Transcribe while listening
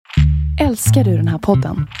Älskar du den här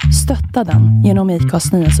podden? Stötta den genom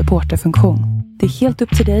IKAs nya supporterfunktion. Det är helt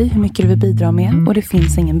upp till dig hur mycket du vill bidra med och det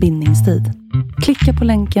finns ingen bindningstid. Klicka på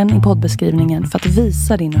länken i poddbeskrivningen för att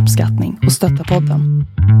visa din uppskattning och stötta podden.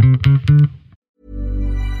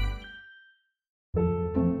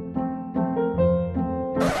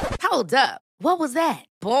 Hold up. What was that?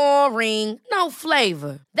 Boring. No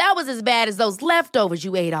flavor. That was as bad as those leftovers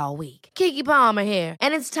you ate all week. Keke Palmer here,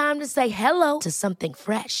 and it's time to say hello to something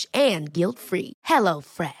fresh and guilt-free. Hello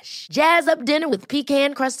Fresh. Jazz up dinner with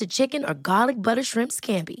pecan-crusted chicken or garlic butter shrimp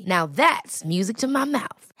scampi. Now that's music to my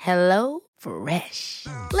mouth. Hello Fresh.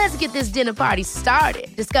 Let's get this dinner party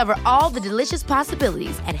started. Discover all the delicious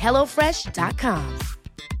possibilities at hellofresh.com.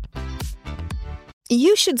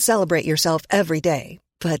 You should celebrate yourself every day.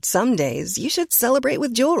 But some days you should celebrate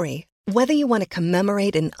with jewelry. Whether you want to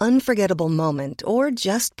commemorate an unforgettable moment or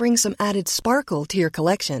just bring some added sparkle to your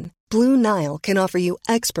collection, Blue Nile can offer you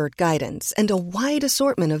expert guidance and a wide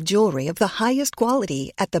assortment of jewelry of the highest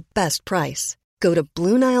quality at the best price. Go to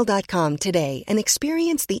BlueNile.com today and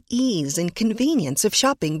experience the ease and convenience of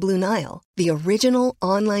shopping Blue Nile, the original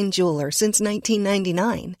online jeweler since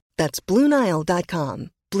 1999. That's BlueNile.com.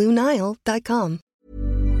 BlueNile.com.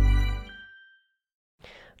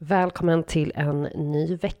 Välkommen till en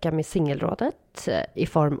ny vecka med Singelrådet i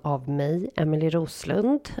form av mig, Emily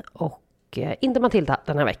Roslund, och inte Matilda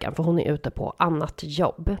den här veckan för hon är ute på annat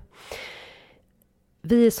jobb.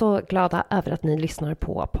 Vi är så glada över att ni lyssnar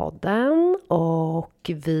på podden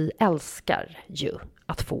och vi älskar ju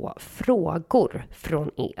att få frågor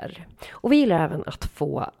från er. Och vi gillar även att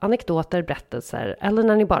få anekdoter, berättelser eller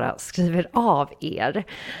när ni bara skriver av er.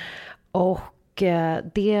 Och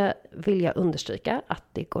det vill jag understryka att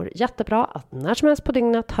det går jättebra att när som helst på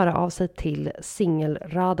dygnet höra av sig till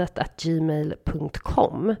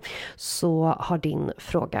singelradet@gmail.com så har din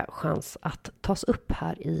fråga chans att tas upp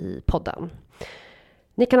här i podden.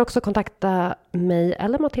 Ni kan också kontakta mig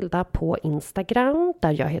eller Matilda på Instagram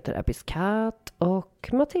där jag heter Abysscat och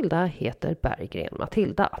Matilda heter Berggren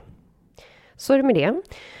Matilda. Så är det med det.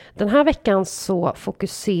 Den här veckan så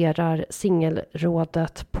fokuserar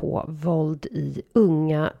Singelrådet på våld i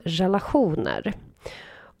unga relationer.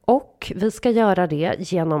 Och vi ska göra det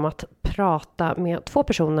genom att prata med 2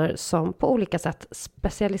 personer som på olika sätt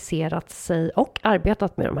specialiserat sig och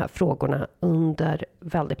arbetat med de här frågorna under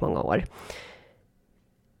väldigt många år.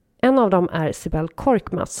 En av dem är Sibel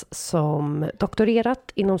Korkmaz som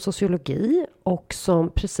doktorerat inom sociologi och som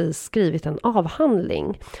precis skrivit en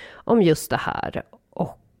avhandling om just det här.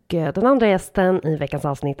 Och den andra gästen i veckans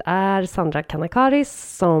avsnitt är Sandra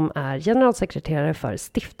Kanakaris som är generalsekreterare för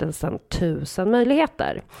stiftelsen 1000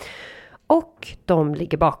 möjligheter. Och de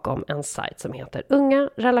ligger bakom en sajt som heter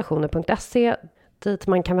ungarelationer.se dit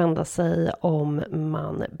man kan vända sig om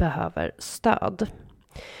man behöver stöd.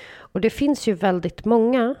 Och det finns ju väldigt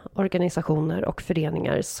många organisationer och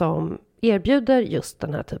föreningar som erbjuder just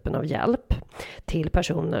den här typen av hjälp till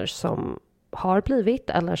personer som har blivit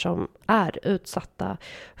eller som är utsatta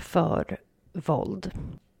för våld.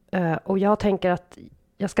 Och jag tänker att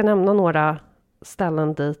jag ska nämna några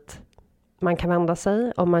ställen dit man kan vända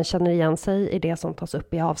sig om man känner igen sig i det som tas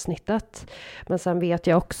upp i avsnittet. Men sen vet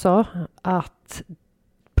jag också att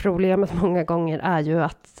problemet många gånger är ju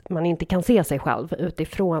att man inte kan se sig själv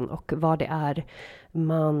utifrån och vad det är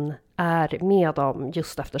man är med om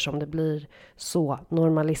just eftersom det blir så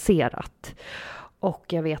normaliserat. Och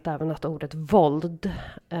jag vet även att ordet våld,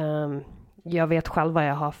 jag vet själv vad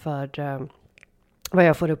jag har vad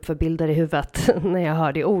jag får upp för bilder i huvudet när jag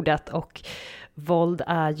hör det ordet. Och våld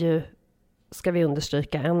är ju, ska vi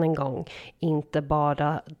understryka än en gång, inte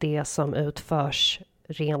bara det som utförs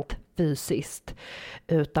rent fysiskt,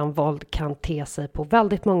 utan våld kan te sig på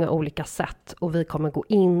väldigt många olika sätt och vi kommer gå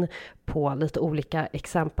in på lite olika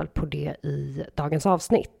exempel på det i dagens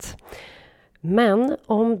avsnitt. Men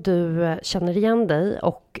om du känner igen dig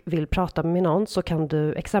och vill prata med någon så kan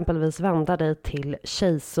du exempelvis vända dig till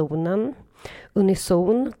Tjejzonen.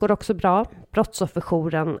 Unison går också bra,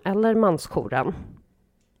 Brottsofferjouren eller Mansjouren.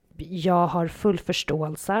 Jag har full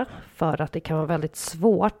förståelse för att det kan vara väldigt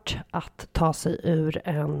svårt att ta sig ur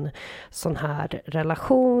en sån här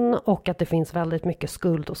relation och att det finns väldigt mycket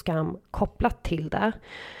skuld och skam kopplat till det.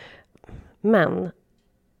 Men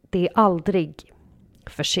det är aldrig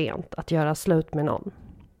för sent att göra slut med någon.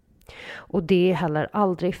 Och det är heller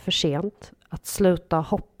aldrig för sent att sluta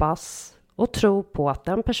hoppas och tro på att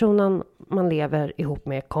den personen man lever ihop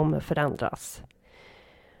med kommer förändras.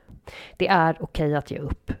 Det är okej att ge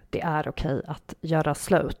upp. Det är okej att göra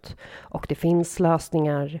slut. Och det finns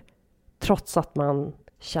lösningar trots att man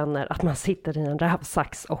känner att man sitter i en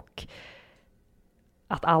rävsax och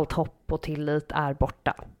att allt hopp och tillit är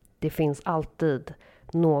borta. det finns alltid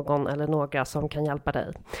någon eller några som kan hjälpa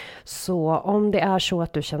dig. Så om det är så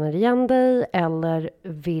att du känner igen dig eller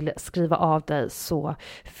vill skriva av dig, så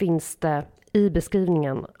finns det i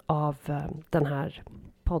beskrivningen av den här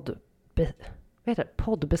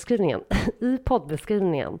poddbeskrivningen. I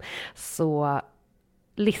poddbeskrivningen så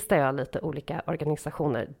listar jag lite olika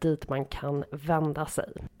organisationer dit man kan vända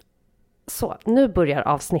sig. Så, nu börjar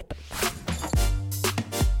avsnittet.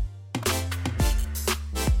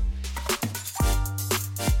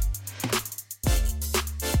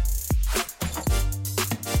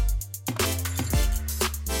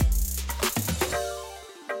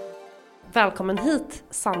 Välkommen hit,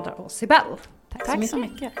 Sandra och Sibel. Tack så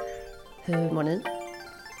mycket. Hur mår ni?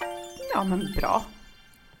 Ja, men bra.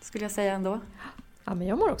 Skulle jag säga ändå. Ja, men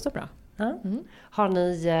jag mår också bra. Mm. Har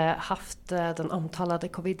ni haft den omtalade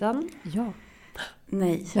coviden? Ja.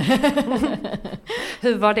 Nej.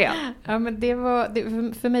 Hur var det? Ja, men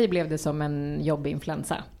för mig blev det som en jobbig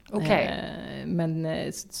influensa. Okej. Men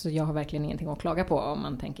så jag har verkligen ingenting att klaga på om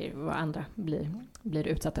man tänker vad andra blir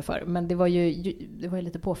utsatta för. Men det var ju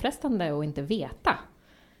lite påfrestande att inte veta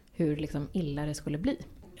hur liksom illa det skulle bli.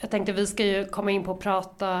 Jag tänkte vi ska ju komma in på att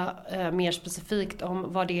prata mer specifikt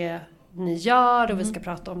om vad det är ni gör. Och vi ska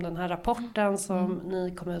prata om den här rapporten som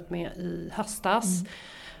ni kom ut med i höstas.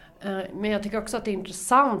 Men jag tycker också att det är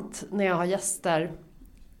intressant när jag har gäster.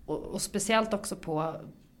 Och speciellt också på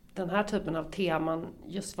den här typen av teman.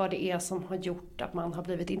 Just vad det är som har gjort att man har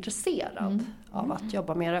blivit intresserad av att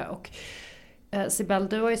jobba med det. Och Sibel,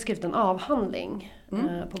 du har ju skrivit en avhandling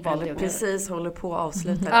på våld. Eller precis håller på att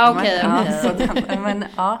avsluta. Okej. Men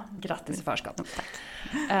ja, grattis i förskott. Tack.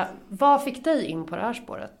 Vad fick dig in på det här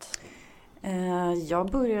spåret?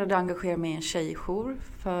 Jag började engagera mig i en tjejjour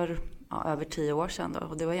för över 10 år sedan då,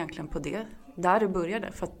 och det var egentligen på där det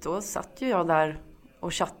började, för att då satt ju jag där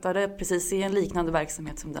och chattade precis i en liknande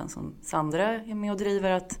verksamhet som den som Sandra är med och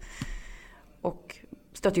driver, och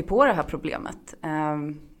stötte ju på det här problemet.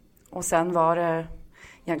 Och sen var det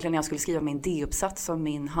egentligen när jag skulle skriva min D-uppsats som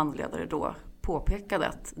min handledare då påpekade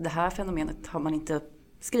att det här fenomenet har man inte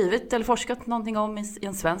skrivit eller forskat någonting om i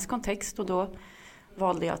en svensk kontext, och då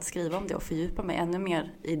valde jag att skriva om det och fördjupa mig ännu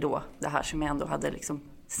mer i då det här som jag ändå hade liksom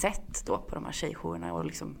sett då på de här tjejjourerna och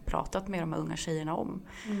liksom pratat med de här unga tjejerna om.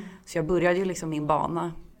 Så jag började ju liksom min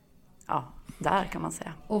bana där, kan man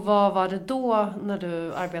säga. Och vad var det då när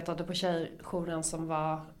du arbetade på tjejjouren som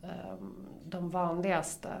var de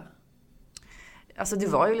vanligaste? Alltså det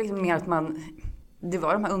var ju liksom mer att det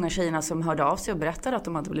var de här unga tjejerna som hörde av sig och berättade att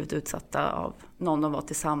de hade blivit utsatta av någon de var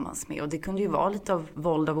tillsammans med. Och det kunde ju vara lite av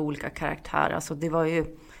våld av olika karaktärer. Alltså det var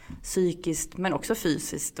ju psykiskt men också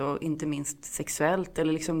fysiskt och inte minst sexuellt.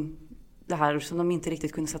 Eller liksom det här som de inte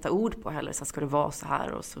riktigt kunde sätta ord på heller. Så ska det vara så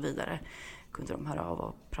här och så vidare. Kunde de höra av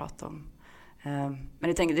och prata om. Men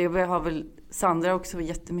jag tänker, det har väl Sandra också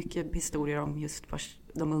jättemycket historier om just vad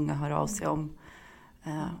de unga hör av sig om.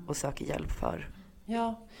 Och söker hjälp för.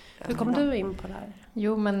 Ja, hur kom du in på det här?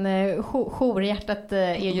 Jo, men jourhjärtat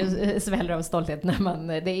är ju sväller av stolthet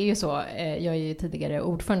när det är ju så. Jag är ju tidigare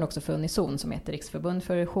ordförande också för Unison som heter Riksförbund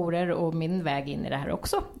för jourer, och min väg in i det här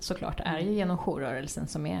också såklart är ju genom jourrörelsen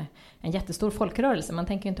som är en jättestor folkrörelse. Man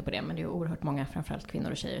tänker ju inte på det, men det är ju oerhört många, framförallt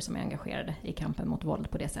kvinnor och tjejer, som är engagerade i kampen mot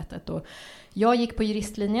våld på det sättet. Och jag gick på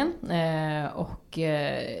juristlinjen och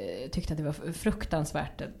tyckte att det var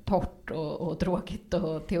fruktansvärt torrt och tråkigt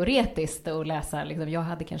och teoretiskt att läsa. Liksom, jag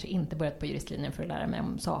hade kanske inte börjat på juristlinjen för att lära mig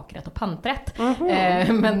om sakrätt och panträtt.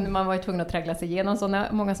 Men man var ju tvungen att traggla sig igenom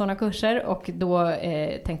många sådana kurser, och då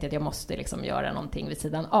tänkte jag att jag måste liksom göra någonting vid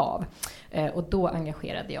sidan av. Och då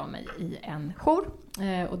engagerade jag mig i en jour.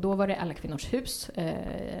 Och då var det Alla kvinnors hus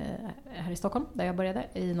här i Stockholm där jag började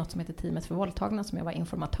i något som heter Teamet för våldtagna, som jag var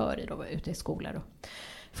informatör i. Då var jag ute i skolor och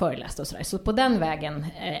föreläste och sådär. Så på den vägen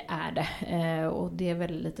är det. Och det är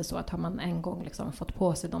väl lite så att har man en gång liksom fått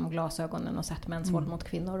på sig de glasögonen och sett mäns våld mot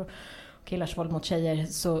kvinnor och killars våld mot tjejer,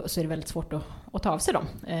 så är det väldigt svårt att ta av sig dem.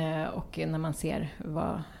 Och när man ser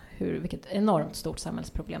vilket enormt stort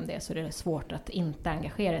samhällsproblem det är, så är det svårt att inte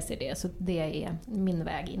engagera sig i det. Så det är min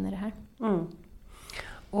väg in i det här.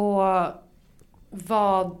 Och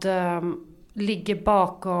vad ligger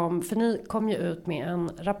bakom, för ni kom ju ut med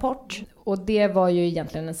en rapport. Och det var ju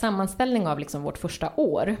egentligen en sammanställning av liksom vårt första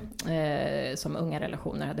år som Unga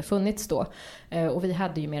relationer hade funnits då. Och vi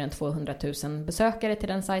hade ju mer än 200 000 besökare till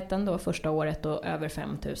den sajten då första året, och över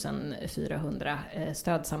 5 400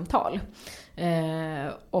 stödsamtal.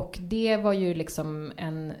 Och det var ju liksom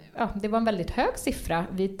det var en väldigt hög siffra.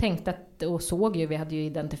 Vi tänkte vi hade ju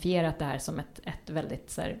identifierat det här som ett väldigt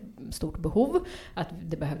så här, stort behov. Att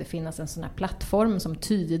det behövde finnas en sån här plattform som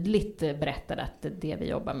tydligt berättade att det vi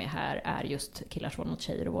jobbar med här är just killars våld mot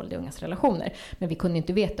tjejer och våld i ungas relationer. Men vi kunde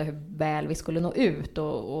inte veta hur väl vi skulle nå ut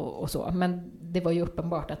och så. Men det var ju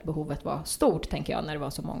uppenbart att behovet var stort, tänker jag, när det var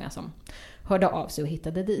så många som hörde av sig och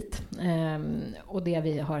hittade dit. Och det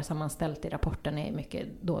vi har sammanställt i rapporten är mycket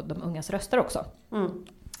då de ungas röster också.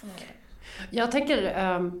 Jag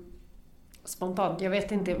tänker spontant, jag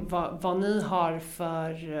vet inte vad ni har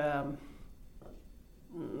för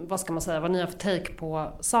vad ska man säga, vad ni har för take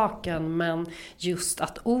på saken, men just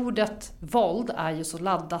att ordet våld är ju så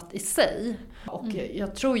laddat i sig. Och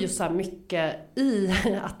jag tror ju så här mycket i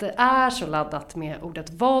att det är så laddat med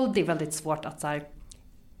ordet våld. Det är väldigt svårt att så här,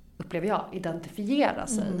 upplever jag, identifiera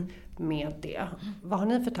sig med det. Vad har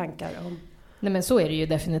ni för tankar om? Nej, men så är det ju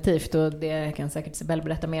definitivt, och det kan säkert Sibel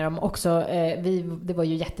berätta mer om också. Det var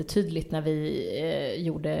ju jättetydligt när vi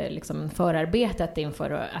gjorde liksom förarbetet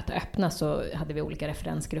inför att öppna, så hade vi olika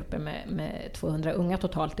referensgrupper med 200 unga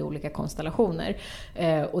totalt i olika konstellationer.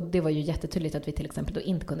 Och det var ju jättetydligt att vi till exempel då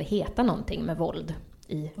inte kunde heta någonting med våld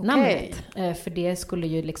i namnet. För det skulle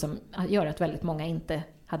ju liksom göra att väldigt många inte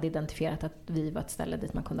hade identifierat att vi var ett ställe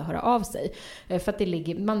dit man kunde höra av sig. För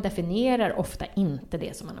att man definierar ofta inte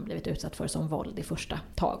det som man har blivit utsatt för som våld i första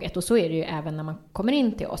taget. Och så är det ju även när man kommer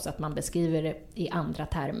in till oss, att man beskriver det i andra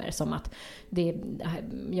termer, som att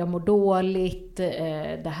jag mår dåligt,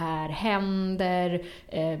 det här händer,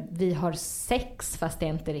 vi har sex fast jag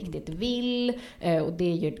inte riktigt vill. Och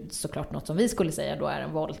det är ju såklart något som vi skulle säga då är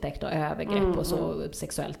en våldtäkt och övergrepp och så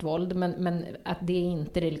sexuellt våld. Men att det är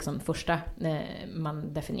inte det liksom första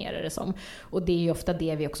man definierar det som. Och det är ju ofta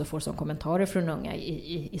det vi också får som kommentarer från unga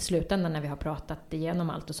i slutändan när vi har pratat igenom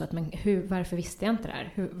allt och så, att varför visste jag inte det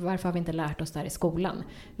här? Varför har vi inte lärt oss det här i skolan?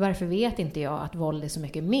 Varför vet inte jag att våld är så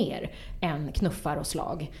mycket mer än knuffar och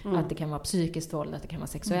slag? Att det kan vara psykiskt våld, att det kan vara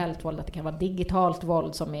sexuellt våld, att det kan vara digitalt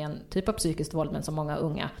våld som är en typ av psykiskt våld men som många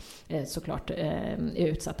unga såklart är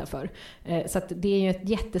utsatta för. Så att det är ju ett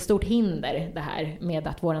jättestort hinder det här med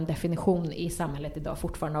att vår definition i samhället idag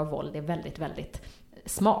fortfarande av våld är väldigt, väldigt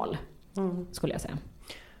smal, skulle jag säga.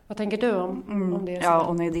 Vad tänker du om det? Ja,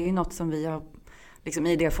 och det är ju något som vi har liksom,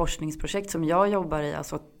 i det forskningsprojekt som jag jobbar i,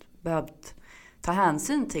 alltså behövt ta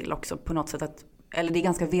hänsyn till också på något sätt. Eller det är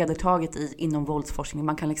ganska vedertaget inom våldsforskning.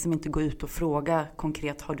 Man kan liksom inte gå ut och fråga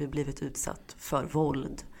konkret, har du blivit utsatt för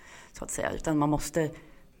våld? Så att säga. Utan man måste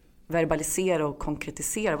verbalisera och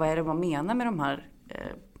konkretisera. Vad är det man menar med de här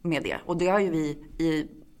med det? Och det har ju vi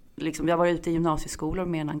jag var ute i gymnasieskolor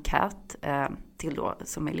med en enkät till då,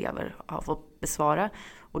 som elever har fått besvara.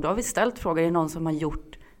 Och då har vi ställt frågor, är det någon som har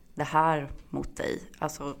gjort det här mot dig?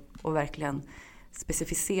 Alltså, och verkligen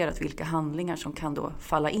specificerat vilka handlingar som kan då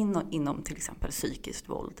falla in inom till exempel psykiskt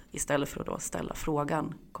våld. Istället för att då ställa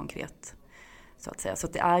frågan konkret. Så att säga. Så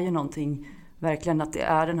att det är ju någonting, verkligen att det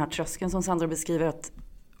är den här tröskeln som Sandra beskriver, att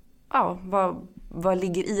vad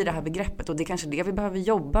ligger i det här begreppet? Och det är kanske det vi behöver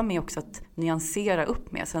jobba med också, att nyansera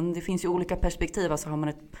upp med. Sen det finns ju olika perspektiv, alltså har man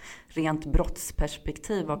ett rent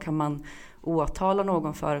brottsperspektiv, vad kan man åtala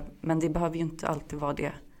någon för? Men det behöver ju inte alltid vara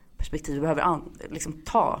det perspektiv vi behöver liksom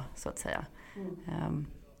ta, så att säga.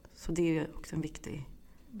 Så det är ju också en viktig...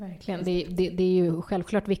 Verkligen. Det är ju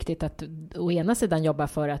självklart viktigt att å ena sidan jobba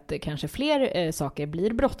för att kanske fler saker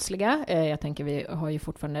blir brottsliga. Jag tänker vi har ju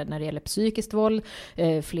fortfarande när det gäller psykiskt våld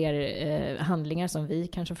fler handlingar som vi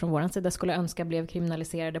kanske från vår sida skulle önska blev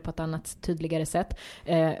kriminaliserade på ett annat tydligare sätt.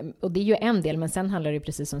 Och det är ju en del, men sen handlar det ju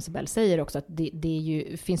precis som Sibel säger också att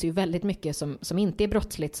det finns ju väldigt mycket som inte är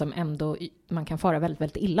brottsligt som ändå man kan fara väldigt,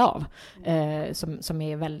 väldigt illa av. Som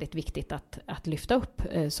är väldigt viktigt att lyfta upp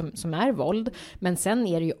som är våld. Men sen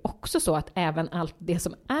är det ju också så att även allt det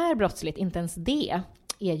som är brottsligt, inte ens det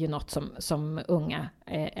är ju något som unga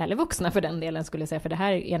eller vuxna för den delen skulle jag säga, för det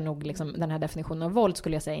här är nog liksom, den här definitionen av våld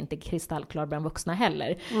skulle jag säga inte kristallklar bland vuxna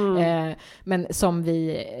heller. Men som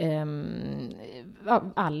vi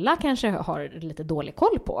alla kanske har lite dålig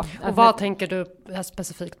koll på. Och vad tänker du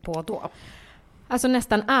specifikt på då? Alltså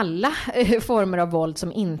nästan alla former av våld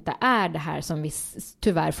som inte är det här som vi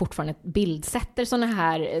tyvärr fortfarande bildsätter såna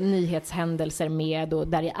här nyhetshändelser med, och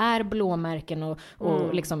där det är blåmärken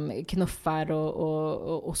och liksom knuffar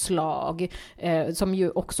och slag som ju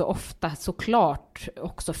också ofta såklart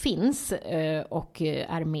också finns och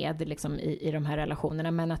är med liksom i de här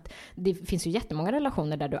relationerna, men att det finns ju jättemånga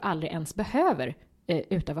relationer där du aldrig ens behöver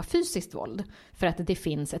utöva fysiskt våld för att det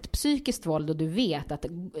finns ett psykiskt våld, och du vet att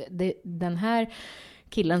den här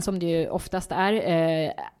killen som det ju oftast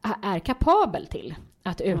är kapabel till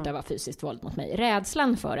att utöva fysiskt våld mot mig.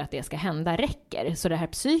 Rädslan för att det ska hända räcker. Så det här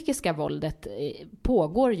psykiska våldet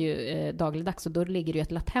pågår ju dagligdags, och då ligger det ju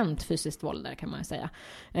ett latent fysiskt våld där, kan man säga.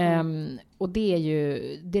 Och det är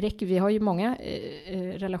ju, det räcker, vi har ju många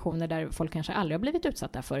relationer där folk kanske aldrig har blivit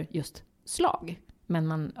utsatta för just slag, men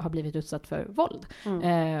man har blivit utsatt för våld.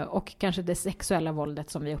 Och kanske det sexuella våldet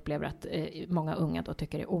som vi upplever att många unga då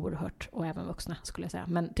tycker är oerhört, och även vuxna skulle jag säga,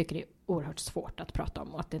 men tycker det är oerhört svårt att prata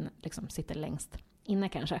om, och att det liksom sitter längst inne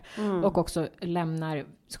kanske. Och också lämnar,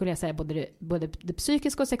 skulle jag säga, både det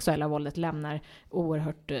psykiska och sexuella våldet lämnar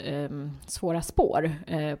oerhört svåra spår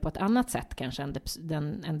på ett annat sätt kanske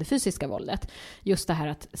än det fysiska våldet. Just det här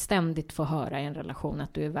att ständigt få höra i en relation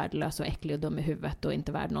att du är värdelös och äcklig och dum i huvudet och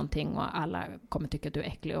inte värd någonting, och alla kommer tycka att du är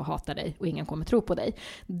äcklig och hatar dig och ingen kommer tro på dig.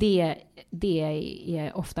 Det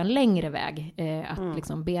är ofta en längre väg att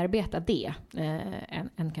liksom bearbeta det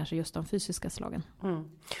än kanske just de fysiska slagen.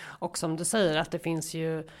 Och som du säger, att det finns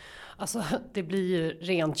ju, alltså det blir ju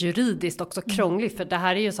rent juridiskt också krångligt, för det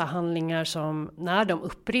här är ju så handlingar som när de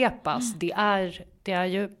upprepas, det är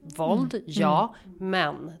ju våld,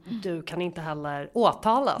 men du kan inte heller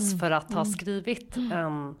åtalas för att ha skrivit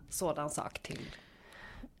en sådan sak till.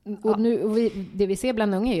 Och det vi ser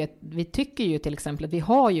bland unga är ju att vi tycker ju till exempel att vi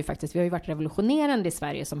har ju varit revolutionerande i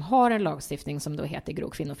Sverige som har en lagstiftning som då heter grov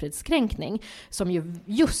kvinnofridskränkning, som ju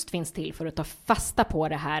just finns till för att ta fasta på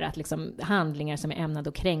det här att liksom handlingar som är ämnade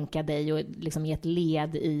att kränka dig och liksom ge ett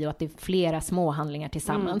led i, och att det är flera små handlingar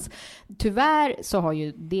tillsammans. Tyvärr så har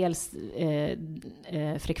ju dels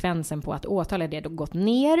frekvensen på att åtala det då gått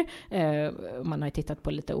ner. Man har ju tittat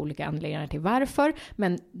på lite olika anledningar till varför,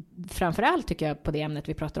 men framförallt tycker jag på det ämnet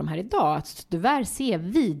vi pratar om här idag, att tyvärr ser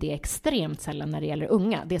vi det extremt sällan när det gäller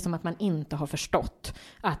unga. Det är som att man inte har förstått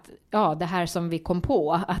att det här som vi kom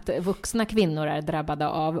på att vuxna kvinnor är drabbade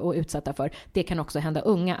av och utsatta för, det kan också hända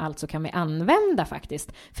unga. Alltså kan vi använda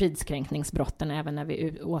faktiskt fridskränkningsbrotten även när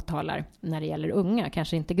vi åtalar när det gäller unga.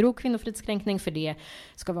 Kanske inte grov kvinnofridskränkning, för det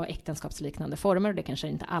ska vara äktenskapsliknande former, och det kanske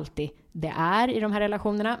inte alltid det är i de här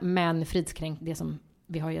relationerna, men det som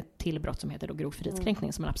vi har ju ett tillbrott som heter då grov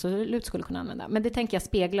fridskränkning som man absolut skulle kunna använda. Men det tänker jag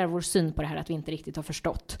speglar vår syn på det här, att vi inte riktigt har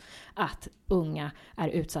förstått att unga är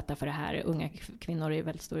utsatta för det här. Unga kvinnor i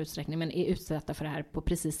väldigt stor utsträckning, men är utsatta för det här på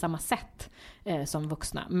precis samma sätt som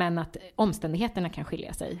vuxna. Men att omständigheterna kan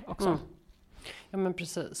skilja sig också. Ja, men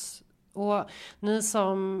precis. Och ni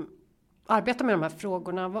som arbetar med de här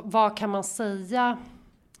frågorna, vad kan man säga?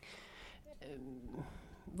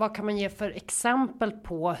 Vad kan man ge för exempel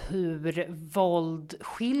på hur våld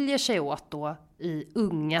skiljer sig åt då i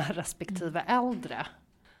unga respektive äldre?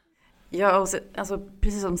 Ja, alltså,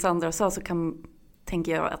 precis som Sandra sa så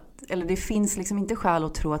tänker jag att det finns liksom inte skäl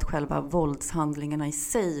att tro att själva våldshandlingarna i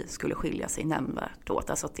sig skulle skilja sig nämnvärt åt.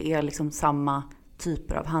 Alltså att det är liksom samma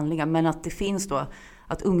typer av handlingar, men att det finns då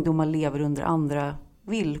att ungdomar lever under andra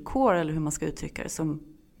villkor, eller hur man ska uttrycka det, som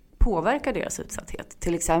påverkar deras utsatthet.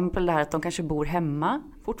 Till exempel det här att de kanske bor hemma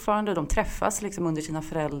fortfarande. De träffas liksom under sina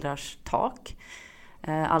föräldrars tak.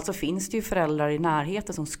 Alltså finns det ju föräldrar i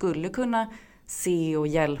närheten som skulle kunna se och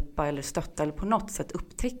hjälpa eller stötta eller på något sätt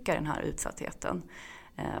upptäcka den här utsattheten.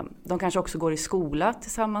 De kanske också går i skola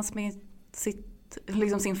tillsammans med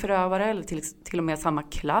sin förövare, eller till och med samma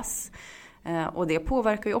klass. Och det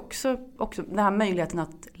påverkar ju också den här möjligheten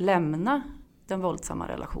att lämna den våldsamma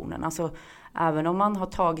relationen. Alltså även om man har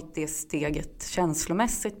tagit det steget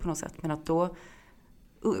känslomässigt på något sätt, men att då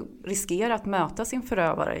riskera att möta sin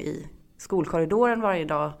förövare i skolkorridoren varje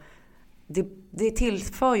dag, det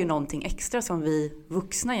tillför ju någonting extra som vi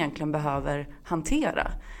vuxna egentligen behöver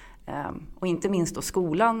hantera. Och inte minst då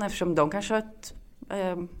skolan, eftersom de kanske har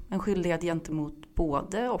en skyldighet gentemot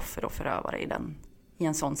både offer och förövare i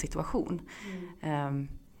en sån situation.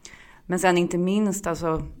 Men sen inte minst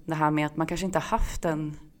alltså det här med att man kanske inte har haft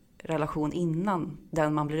en relation innan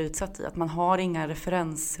den man blir utsatt i. Att man har inga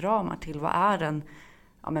referensramar till vad är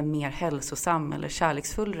en mer hälsosam eller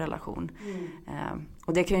kärleksfull relation.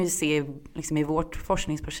 Och det kan jag ju se liksom i vårt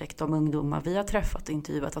forskningsprojekt om ungdomar vi har träffat och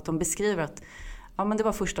intervjuat, att de beskriver att men det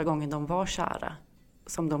var första gången de var kära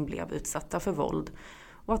som de blev utsatta för våld.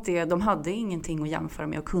 Och att de hade ingenting att jämföra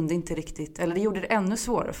med och kunde inte riktigt, eller det gjorde det ännu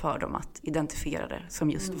svårare för dem att identifiera det som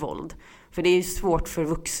just våld. För det är ju svårt för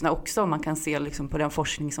vuxna också, om man kan se liksom på den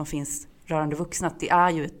forskning som finns rörande vuxna, att det är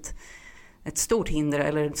ju ett stort hinder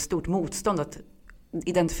eller ett stort motstånd att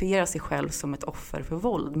identifiera sig själv som ett offer för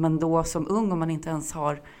våld. Men då som ung, om man inte ens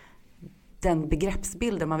har den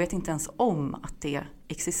begreppsbilden, man vet inte ens om att det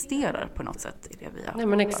existerar på något sätt i det vi har. Nej,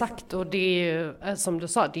 men exakt, och det är ju som du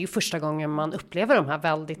sa, det är ju första gången man upplever de här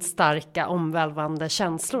väldigt starka omvälvande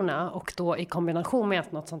känslorna, och då i kombination med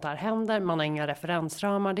att något sånt här händer, man har inga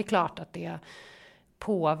referensramar, det är klart att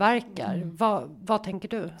påverkar. Vad tänker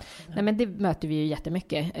du? Nej, men det möter vi ju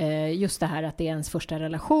jättemycket. Just det här att det är ens första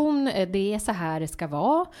relation. Det är så här det ska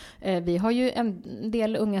vara. Vi har ju en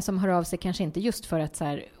del unga som hör av sig, kanske inte just för att så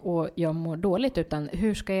här, och jag mår dåligt, utan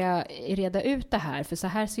hur ska jag reda ut det här? För så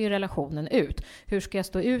här ser ju relationen ut. Hur ska jag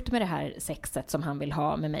stå ut med det här sexet som han vill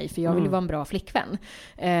ha med mig? För jag vill ju vara en bra flickvän.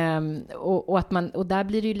 Och där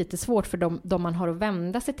blir det ju lite svårt för de man har att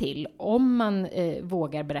vända sig till. Om man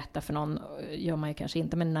vågar berätta för någon, gör man ju kanske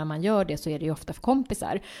inte, men när man gör det så är det ju ofta för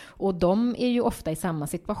kompisar. Och de är ju ofta i samma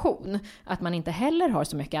situation. Att man inte heller har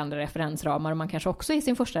så mycket andra referensramar, och man kanske också är i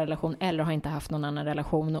sin första relation eller har inte haft någon annan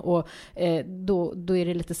relation. Och då är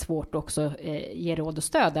det lite svårt också ge råd och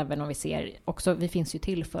stöd, även om vi ser också, vi finns ju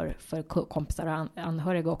till för kompisar och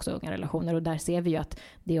anhöriga också, unga relationer. Och där ser vi ju att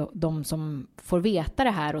det är de som får veta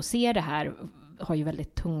det här och ser det här har ju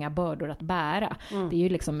väldigt tunga bördor att bära. Det är ju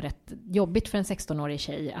liksom rätt jobbigt för en 16-årig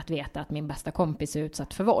tjej att veta att min bästa kompis är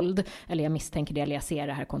utsatt för våld. Eller jag misstänker det, eller jag ser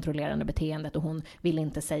det här kontrollerande beteendet och hon vill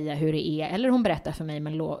inte säga hur det är. Eller hon berättar för mig,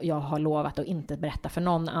 men jag har lovat att inte berätta för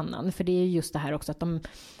någon annan. För det är just det här också att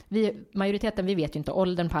majoriteten, vi vet ju inte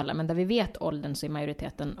åldern på alla, men där vi vet åldern så är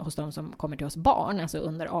majoriteten hos de som kommer till oss barn, alltså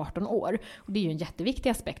under 18 år. Och det är ju en jätteviktig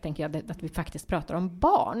aspekt, tänker jag, att vi faktiskt pratar om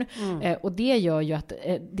barn. Och det gör ju att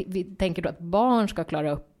vi tänker då att barn ska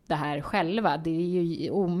klara upp det här själva. Det är ju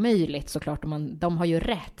omöjligt såklart. De har ju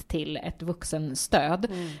rätt till ett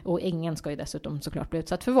vuxenstöd och ingen ska ju dessutom såklart bli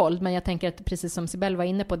utsatt för våld. Men jag tänker att precis som Sibel var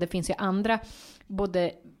inne på, det finns ju andra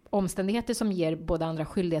både omständigheter som ger både andra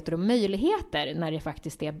skyldigheter och möjligheter när det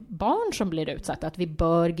faktiskt är barn som blir utsatta. Att vi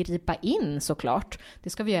bör gripa in såklart. Det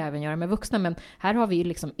ska vi ju även göra med vuxna, men här har vi ju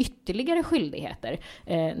liksom ytterligare skyldigheter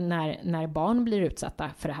när barn blir utsatta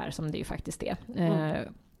för det här som det ju faktiskt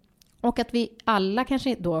är. Och att vi alla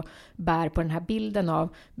kanske då bär på den här bilden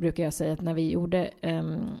av, brukar jag säga, att när vi gjorde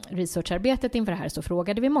researcharbetet inför det här så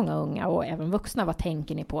frågade vi många unga och även vuxna, vad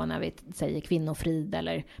tänker ni på när vi säger kvinnofrid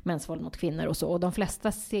eller mänsvåld mot kvinnor och så. Och de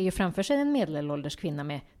flesta ser ju framför sig en medelålders kvinna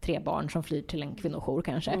med 3 barn som flyr till en kvinnojour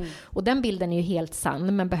kanske. Och den bilden är ju helt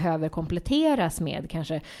sann, men behöver kompletteras med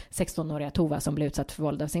kanske 16-åriga Tova som blir utsatt för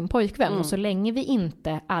våld av sin pojkvän. Och så länge vi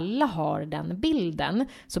inte alla har den bilden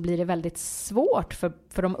så blir det väldigt svårt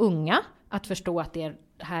för de unga att förstå att det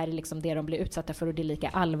här är liksom det de blir utsatta för och det är lika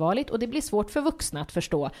allvarligt. Och det blir svårt för vuxna att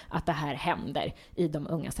förstå att det här händer i de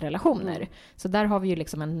ungas relationer. Så där har vi ju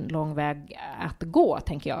liksom en lång väg att gå,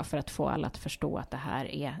 tänker jag, för att få alla att förstå att det här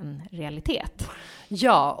är en realitet.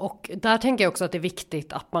 Ja, och där tänker jag också att det är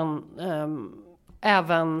viktigt att man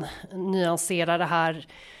även nyanserar det här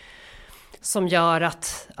som gör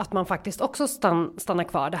att man faktiskt också stannar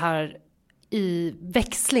kvar det här i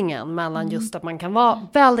växlingen mellan just att man kan vara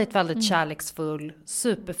väldigt, väldigt kärleksfull,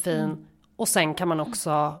 superfin, och sen kan man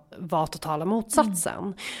också vara totala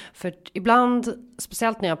motsatsen. För ibland,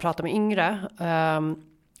 speciellt när jag pratar med yngre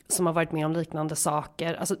som har varit med om liknande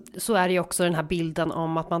saker, alltså, så är det ju också den här bilden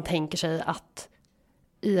om att man tänker sig att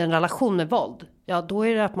i en relation med våld, ja då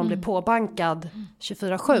är det att man blir påbankad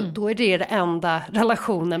 24/7. Då är det enda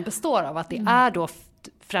relationen består av, att det är då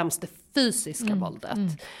främst det fysiska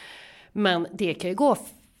våldet. Men det kan ju gå,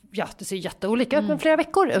 det ser jätteolika ut, men flera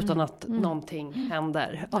veckor utan att någonting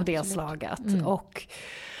händer av det slaget. Och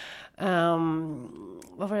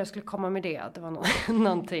vad var det jag skulle komma med det? Det var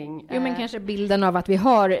någonting. Jo, men kanske bilden av att vi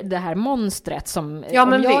har det här monstret som,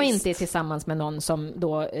 om jag inte är tillsammans med någon som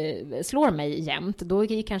då slår mig jämt, då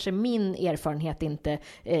är kanske min erfarenhet inte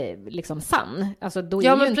liksom sann. Alltså då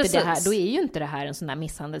är ju inte det här, då är ju inte det här en sån där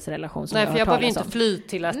misshandelsrelation som för jag behöver inte fly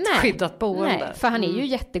till ett skyddat boende. Nej, för han är ju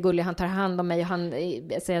jättegullig, han tar hand om mig, han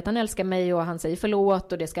säger att han älskar mig och han säger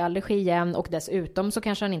förlåt och det ska aldrig ske igen, och dessutom så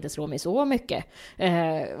kanske han inte slår mig så mycket.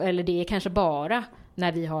 Eller det är kanske bara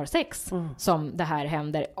när vi har sex som det här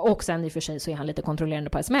händer. Och sen i och för sig så är han lite kontrollerande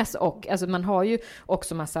på sms. Och alltså, man har ju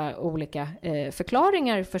också massa olika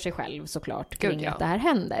förklaringar för sig själv såklart kring att det här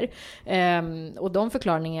händer. Och de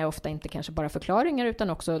förklaringarna är ofta inte kanske bara förklaringar utan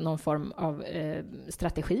också någon form av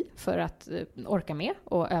strategi för att orka med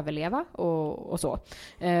och överleva och så.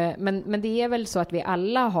 Men det är väl så att vi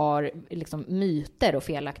alla har liksom myter och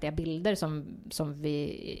felaktiga bilder som vi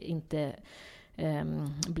inte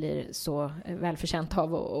blir så välförtjänt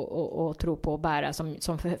av och tro på och bära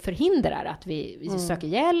som förhindrar att vi söker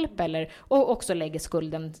hjälp och också lägger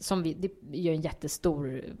skulden det gör en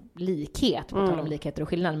jättestor likhet på tal om likheter och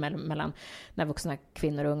skillnad mellan när vuxna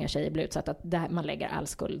kvinnor och unga tjejer blir utsatta, att man lägger all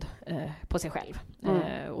skuld på sig själv.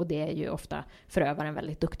 Och det är ju ofta förövaren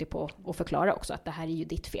väldigt duktig på att förklara också att det här är ju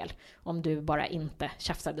ditt fel. Om du bara inte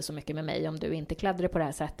tjafsade så mycket med mig, om du inte klädde på det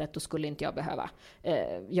här sättet, då skulle inte jag behöva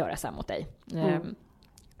göra så här mot dig.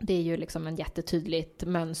 Det är ju liksom en jättetydligt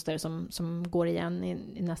mönster som går igen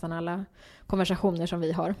i nästan alla konversationer som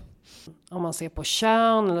vi har. Om man ser på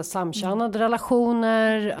kön eller samkönade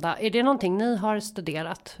relationer, är det någonting ni har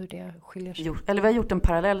studerat, hur det skiljer sig? Vi har gjort en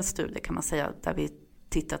parallell studie kan man säga, där vi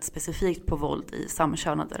tittat specifikt på våld i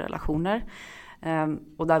samkönade relationer.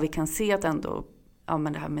 Och där vi kan se att ändå,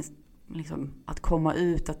 men det här med liksom att komma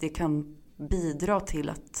ut, att det kan bidra till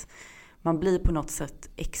att man blir på något sätt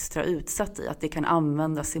extra utsatt i, att det kan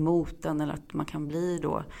användas emot en, eller att man kan bli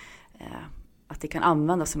då, att det kan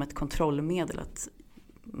användas som ett kontrollmedel, att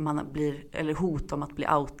man blir, eller hot om att bli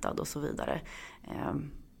outad och så vidare.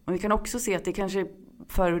 Och vi kan också se att det kanske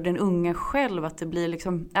för den unga själv, att det blir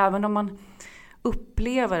liksom, även om man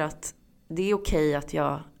upplever att det är okej att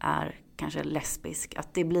jag är kanske lesbisk,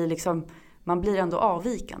 att det blir liksom, man blir ändå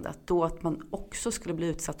avvikande, att då att man också skulle bli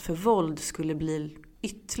utsatt för våld skulle bli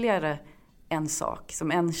ytterligare en sak.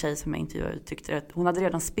 Som en tjej som jag intervjuade tyckte att hon hade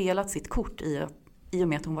redan spelat sitt kort i och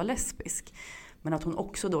med att hon var lesbisk. Men att hon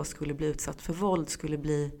också då skulle bli utsatt för våld skulle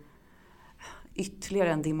bli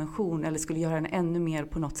ytterligare en dimension, eller skulle göra henne ännu mer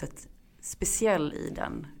på något sätt speciell i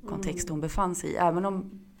den kontext hon befann sig i. Även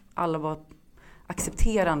om alla var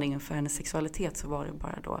accepterande inför hennes sexualitet, så var det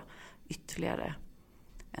bara då ytterligare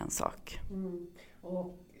en sak.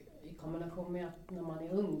 Och i kombination med att när man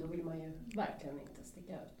är ung, då vill man ju verkligen inte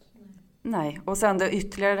sticka ut. Nej, och sen det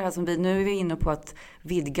ytterligare det här som nu är vi inne på, att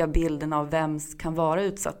vidga bilden av vem kan vara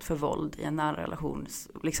utsatt för våld i en nära relation.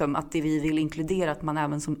 Liksom att det vi vill inkludera, att man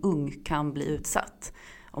även som ung kan bli utsatt.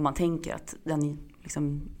 Om man tänker att den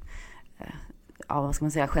liksom, vad ska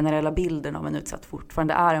man säga, generella bilden av en utsatt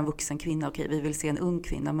fortfarande är en vuxen kvinna. Okej, vi vill se en ung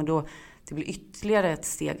kvinna, men då det blir ytterligare ett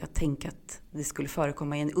steg att tänka att det skulle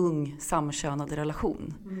förekomma i en ung samkönad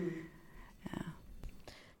relation.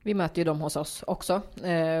 Vi möter ju dem hos oss också,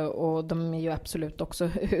 och de är ju absolut också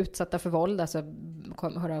utsatta för våld, alltså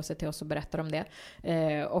hör av sig till oss och berättar om det.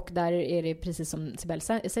 Och där är det precis som Sibel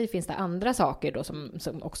säger, finns det andra saker då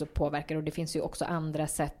som också påverkar, och det finns ju också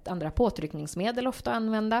andra påtryckningsmedel ofta att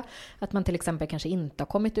använda. Att man till exempel kanske inte har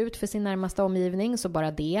kommit ut för sin närmaste omgivning, så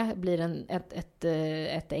bara det blir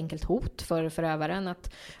ett enkelt hot för förövaren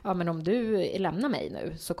att men om du lämnar mig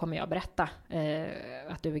nu så kommer jag berätta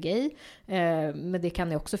att du är gay. Men det kan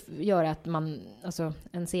ju också göra att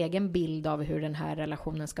ens egen bild av hur den här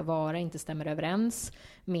relationen ska vara inte stämmer överens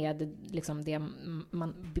med liksom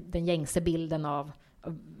den gängse bilden av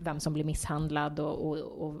vem som blir misshandlad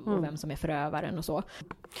och vem som är förövaren och så.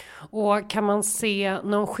 Och kan man se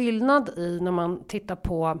någon skillnad i, när man tittar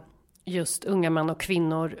på just unga män och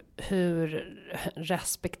kvinnor, hur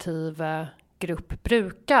respektive grupp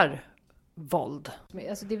brukar våld?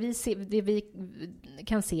 Alltså det vi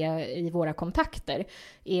kan se i våra kontakter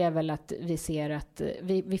är väl att vi ser att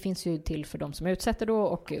vi finns ju till för de som utsätter då,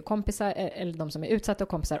 och kompisar, eller de som är utsatta och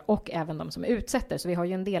kompisar, och även de som utsätter. Så vi har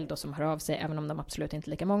ju en del då som hör av sig, även om de absolut inte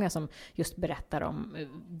är lika många, som just berättar om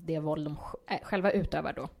det våld de själva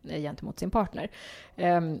utövar då gentemot sin partner.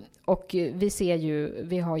 Och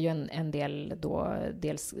vi har ju en del då,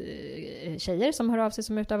 dels tjejer som hör av sig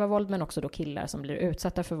som utövar våld, men också då killar som blir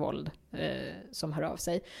utsatta för våld som hör av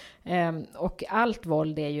sig. Och allt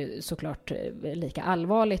våld är ju såklart lika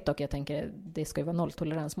allvarligt, och jag tänker det ska ju vara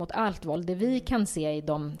nolltolerans mot allt våld. Det vi kan se i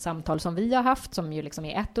de samtal som vi har haft, som ju liksom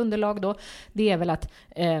är ett underlag då, det är väl att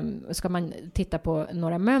ska man titta på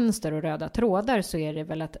några mönster och röda trådar, så är det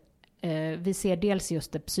väl att vi ser dels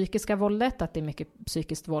just det psykiska våldet, att det är mycket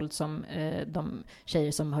psykiskt våld som de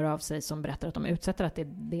tjejer som hör av sig som berättar att de utsätter, att det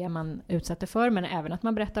är det man utsätter för, men även att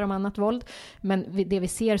man berättar om annat våld. Men det vi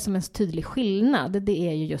ser som en tydlig skillnad, det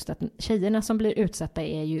är ju just att tjejerna som blir utsatta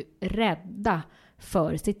är ju rädda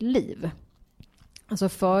för sitt liv. Alltså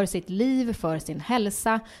för sitt liv, för sin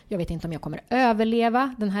hälsa. Jag vet inte om jag kommer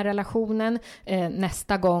överleva den här relationen.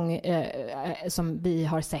 Nästa gång som vi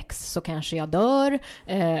har sex så kanske jag dör.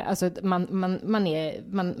 Alltså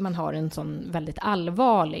man har en sån väldigt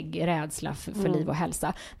allvarlig rädsla för liv och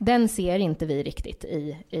hälsa. Den ser inte vi riktigt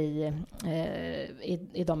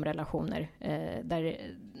i de relationer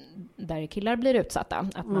där killar blir utsatta.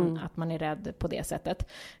 Att man är rädd på det sättet.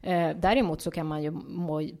 Däremot så kan man ju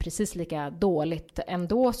må precis lika dåligt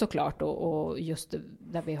ändå såklart, och just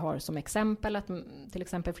där vi har som exempel att till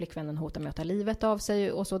exempel flickvännen hotar med att ta livet av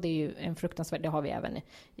sig och så, det är ju en fruktansvärd, det har vi även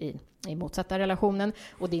i motsatta relationen,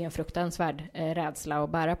 och det är en fruktansvärd rädsla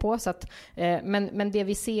att bära på. Så att, men det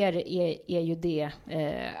vi ser är ju det,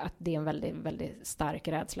 att det är en väldigt, väldigt stark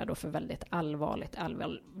rädsla då för väldigt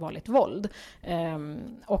allvarligt våld.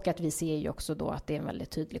 Och att vi ser ju också då att det är en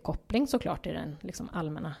väldigt tydlig koppling såklart i den liksom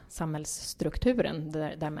allmänna samhällsstrukturen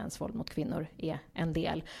där mäns våld mot kvinnor är en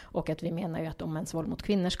del. Och att vi menar ju att om mäns våld mot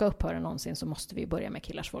kvinnor ska upphöra någonsin så måste vi börja med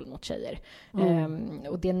killars våld mot tjejer.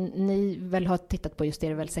 Och det ni väl har tittat på just det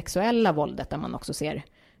är väl sexuella våldet där man också ser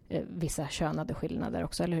vissa könade skillnader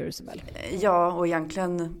också, eller hur Isabel? Ja, och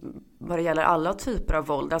egentligen vad det gäller alla typer av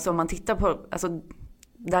våld. Alltså om man tittar på, alltså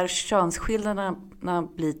där könsskillnaderna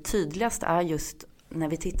blir tydligast är just när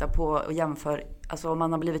vi tittar på och jämför, alltså om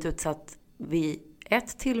man har blivit utsatt vid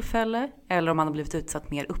ett tillfälle eller om man har blivit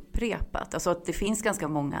utsatt mer upprepat. Alltså att det finns ganska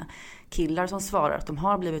många killar som svarar att de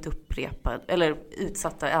har blivit upprepade eller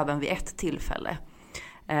utsatta även vid ett tillfälle.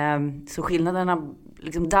 Så skillnaderna,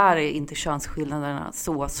 liksom där är inte könsskillnaderna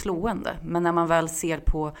så slående. Men när man väl ser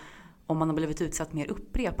på om man har blivit utsatt mer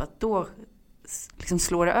upprepat, då liksom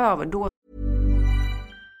slår det över. Då...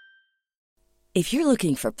 If you're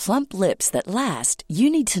looking for plump lips that last, you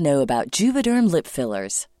need to know about Juvederm lip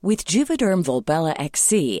fillers. With Juvederm Volbella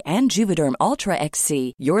XC and Juvederm Ultra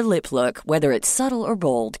XC, your lip look, whether it's subtle or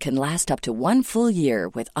bold, can last up to 1 full year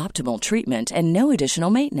with optimal treatment and no additional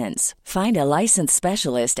maintenance. Find a licensed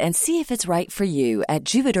specialist and see if it's right for you at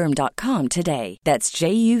Juvederm.com today. That's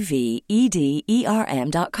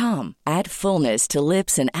JUVEDERM.com. Add fullness to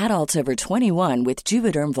lips in adults over 21 with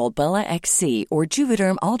Juvederm Volbella XC or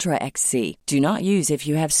Juvederm Ultra XC. Do not use if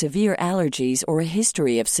you have severe allergies or a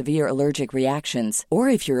history of severe allergic reactions, or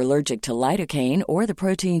if you're allergic to lidocaine or the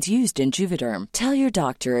proteins used in Juvederm. Tell your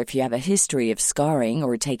doctor if you have a history of scarring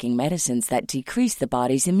or taking medicines that decrease the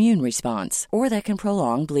body's immune response or that can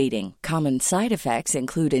prolong bleeding. Common side effects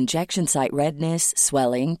include injection site redness,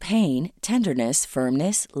 swelling, pain, tenderness,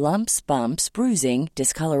 firmness, lumps, bumps, bruising,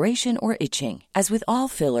 discoloration, or itching. As with all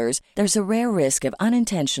fillers, there's a rare risk of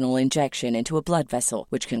unintentional injection into a blood vessel,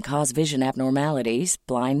 which can cause vision abnormalities,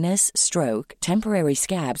 blindness, stroke, temporary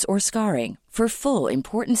scabs, or scarring. For full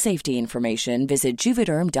important safety information, visit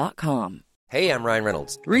Juvederm.com. Hey, I'm Ryan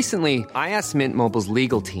Reynolds. Recently, I asked Mint Mobile's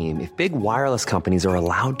legal team if big wireless companies are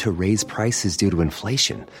allowed to raise prices due to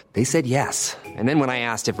inflation. They said yes. And then when I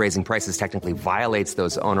asked if raising prices technically violates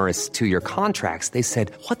those onerous 2-year contracts, they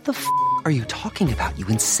said, "What the f*** are you talking about, you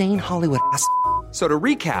insane Hollywood ass?" So to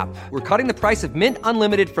recap, we're cutting the price of Mint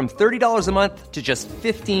Unlimited from $30 a month to just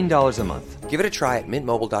 $15 a month. Give it a try at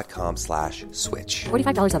mintmobile.com/switch.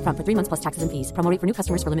 $45 up front for 3 months plus taxes and fees. Promo rate for new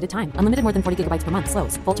customers for limited time. Unlimited more than 40 gigabytes per month.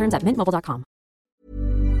 Slows full terms at mintmobile.com.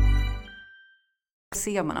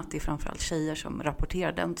 Ser man att det är framförallt tjejer som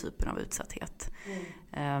rapporterar den typen av utsatthet.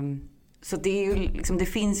 Så det är ju liksom, det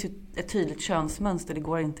finns ju ett tydligt könsmönster. Det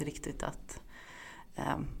går inte riktigt att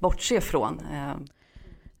bortse från.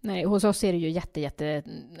 Nej, hos oss är det ju jätte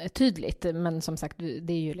tydligt, men som sagt,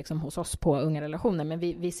 det är ju liksom hos oss på unga relationer, men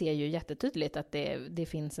vi ser ju jättetydligt att det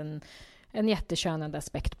finns en jättekönad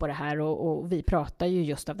aspekt på det här, och vi pratar ju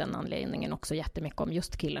just av den anledningen också jättemycket om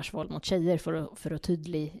just killars våld mot tjejer för att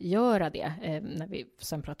tydliggöra det.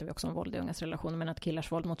 Sen pratar vi också om våld i ungas relationer, men att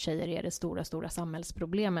killars våld mot tjejer är det stora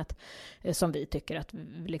samhällsproblemet som vi tycker att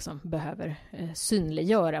vi liksom behöver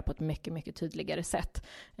synliggöra på ett mycket, mycket tydligare sätt.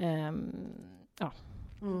 Ja.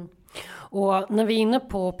 Och när vi är inne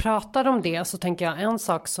på och pratar om det, så tänker jag en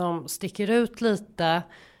sak som sticker ut lite,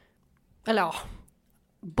 eller ja,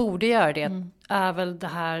 borde göra det, är väl det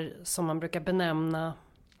här som man brukar benämna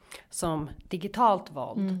som digitalt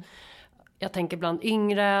våld. Jag tänker bland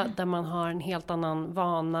yngre där man har en helt annan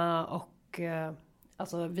vana och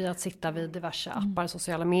alltså vid att sitta vid diverse appar,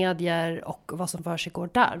 sociala medier och vad som för sig går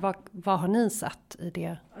där. Vad har ni sett i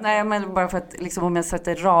det? Nej, men bara för att liksom, om jag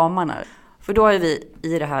sätter ramarna. För då har vi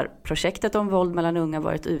i det här projektet om våld mellan unga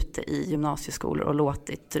varit ute i gymnasieskolor och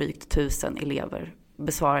låtit drygt 1000 elever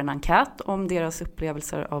besvara en enkät om deras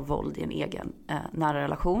upplevelser av våld i en egen nära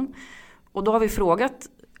relation. Och då har vi frågat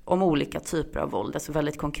om olika typer av våld, alltså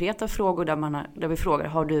väldigt konkreta frågor där vi frågar: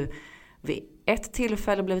 har du vid ett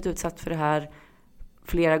tillfälle blivit utsatt för det här,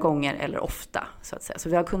 flera gånger eller ofta, så att säga. Så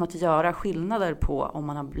vi har kunnat göra skillnader på om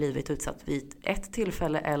man har blivit utsatt vid ett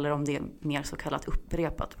tillfälle eller om det är mer så kallat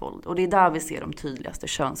upprepat våld. Och det är där vi ser de tydligaste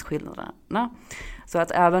könsskillnaderna. Så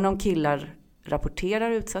att även om killar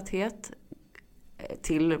rapporterar utsatthet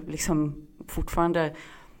till liksom fortfarande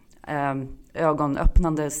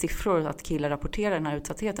ögonöppnande siffror att killar rapporterar den här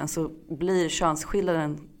utsattheten, så blir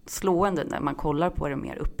könsskillnaden slående när man kollar på det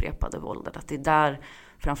mer upprepade våldet. Att det är där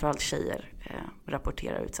framförallt tjejer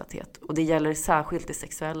rapporterar utsatthet. Och det gäller särskilt det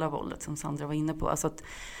sexuella våldet som Sandra var inne på. Alltså att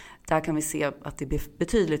där kan vi se att det blir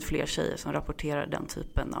betydligt fler tjejer som rapporterar den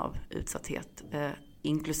typen av utsatthet.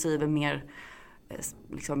 Inklusive mer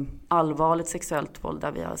liksom allvarligt sexuellt våld,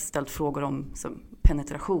 där vi har ställt frågor om som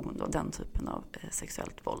penetration och den typen av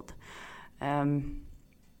sexuellt våld.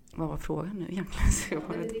 Vad var frågan nu egentligen?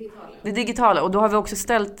 Det digitala. Och då har vi också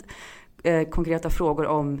ställt konkreta frågor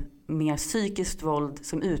om mer psykiskt våld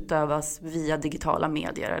som utövas via digitala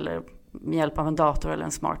medier eller med hjälp av en dator eller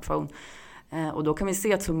en smartphone. Och då kan vi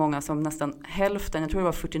se att så många som nästan hälften, jag tror det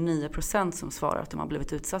var 49% som svarar att de har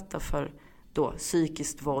blivit utsatta för då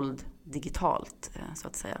psykiskt våld digitalt, så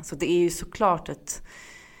att säga. Så det är ju såklart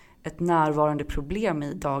ett närvarande problem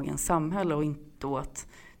i dagens samhälle, och inte då att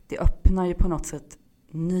det öppnar ju på något sätt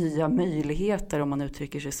nya möjligheter, om man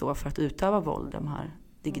uttrycker sig så, för att utöva våld, de här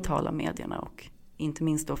digitala medierna, och inte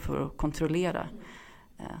minst då för att kontrollera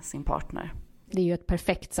sin partner. Det är ju ett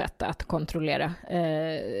perfekt sätt att kontrollera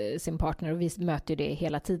sin partner, och vi möter ju det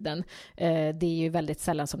hela tiden. Det är ju väldigt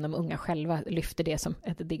sällan som de unga själva lyfter det som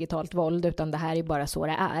ett digitalt våld, utan det här är bara så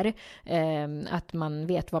det är. Att man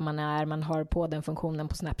vet vad man är, man har på den funktionen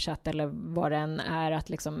på Snapchat eller vad den är, att,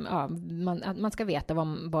 liksom, att man ska veta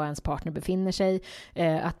var ens partner befinner sig,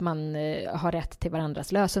 att man har rätt till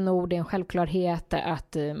varandras lösenord, det är en självklarhet,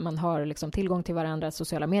 att man har liksom tillgång till varandras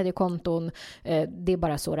sociala mediekonton. Det är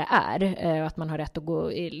bara så det är. Att man har rätt att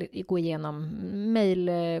gå igenom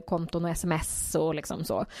mejlkonton och sms och liksom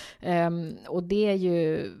så. Och det är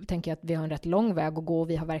ju, tänker jag, att vi har en rätt lång väg att gå.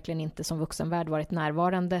 Vi har verkligen inte som vuxenvärld varit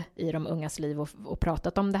närvarande i de ungas liv och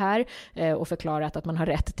pratat om det här och förklarat att man har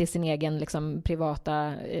rätt till sin egen liksom,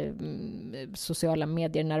 privata sociala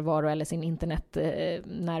medier-närvaro eller sin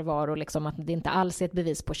internetnärvaro. Liksom, att det inte alls är ett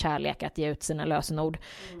bevis på kärlek att ge ut sina lösenord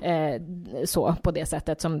så på det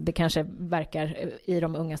sättet som det kanske verkar i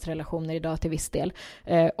de ungas relationer idag till viss del.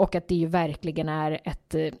 Och att det ju verkligen är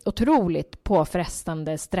ett otroligt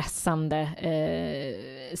påfrestande, stressande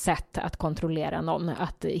sätt att kontrollera någon.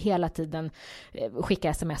 Att hela tiden skicka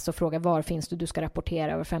sms och fråga var finns du? Du ska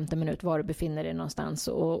rapportera över 15 minuter var du befinner dig någonstans.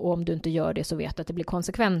 Och om du inte gör det så vet du att det blir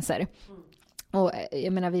konsekvenser. Och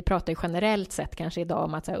jag menar, vi pratar ju generellt sett kanske idag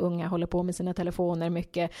om att så här, unga håller på med sina telefoner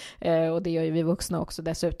mycket, och det gör ju vi vuxna också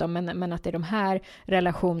dessutom, men att i de här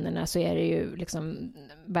relationerna så är det ju liksom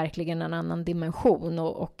verkligen en annan dimension,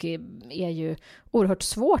 och är ju oerhört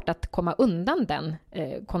svårt att komma undan den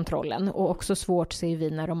kontrollen, och också svårt ser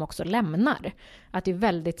vi när de också lämnar. Att det är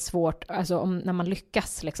väldigt svårt, alltså när man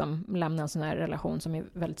lyckas liksom lämna en sån här relation som är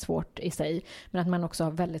väldigt svårt i sig, men att man också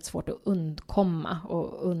har väldigt svårt att undkomma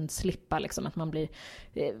och undslippa liksom, att man blir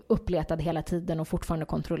uppletad hela tiden och fortfarande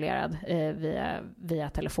kontrollerad via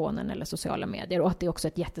telefonen eller sociala medier, och att det är också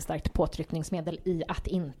ett jättestarkt påtryckningsmedel i att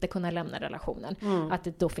inte kunna lämna relationen. Att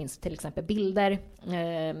det då finns till exempel bilder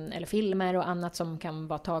eller filmer och annat som kan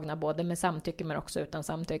vara tagna både med samtycke men också utan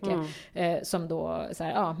samtycke, som då så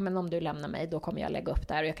här, men om du lämnar mig då kommer jag lägga upp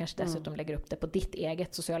det här, och jag kanske dessutom lägger upp det på ditt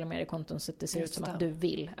eget sociala mediekonton så att det ser ut som att du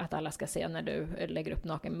vill att alla ska se när du lägger upp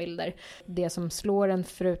nakenbilder. Det som slår en,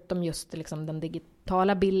 förutom just liksom den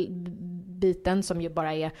digitala biten som ju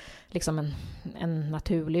bara är liksom en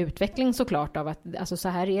naturlig utveckling såklart av att alltså så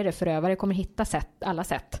här är det, förövare kommer hitta alla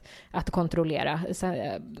sätt att kontrollera.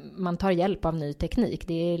 Man tar hjälp av ny teknik.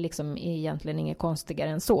 Det är liksom egentligen inget konstigare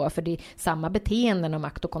än så, för det är samma beteenden och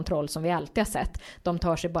makt och kontroll som vi alltid har sett. De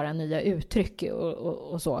tar sig bara nya uttryck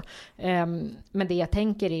och så. Men det jag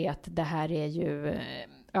tänker är att det här är ju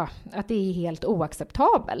att det är helt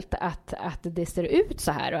oacceptabelt att det ser ut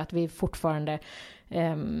så här, och att vi fortfarande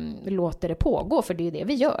låter det pågå, för det är det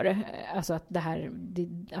vi gör. Alltså att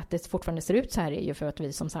det fortfarande ser ut så här är ju för att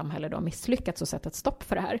vi som samhälle då har misslyckats och sätta ett stopp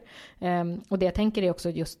för det här. Och det jag tänker är också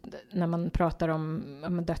just när man pratar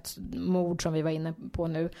om dödsmord som vi var inne på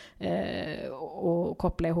nu, och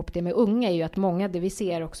koppla ihop det med unga, är ju att många, det vi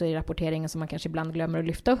ser också i rapporteringen som man kanske ibland glömmer att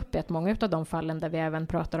lyfta upp, är att många av de fallen där vi även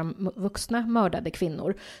pratar om vuxna mördade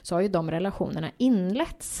kvinnor, så har ju de relationerna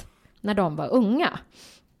inletts när de var unga.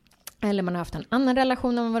 Eller man har haft en annan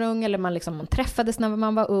relation när man var ung, eller man träffades när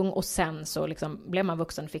man var ung, och sen så liksom blev man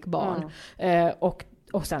vuxen, fick barn.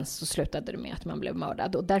 Och sen så slutade det med att man blev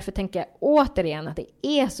mördad. Och därför tänker jag återigen att det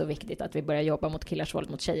är så viktigt att vi börjar jobba mot killars våld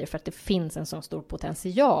mot tjejer, för att det finns en så stor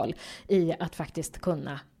potential i att faktiskt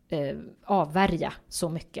kunna avvärja så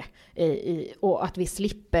mycket och att vi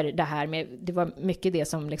slipper det här med, det var mycket det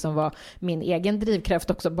som liksom var min egen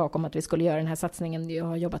drivkraft också bakom att vi skulle göra den här satsningen. Jag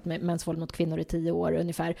har jobbat med mäns våld mot kvinnor i 10 år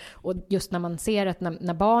ungefär, och just när man ser att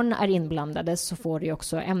när barn är inblandade så får det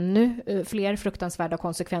också ännu fler fruktansvärda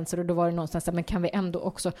konsekvenser, och då var det någonstans att men kan vi ändå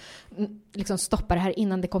också liksom stoppa det här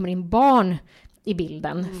innan det kommer in barn i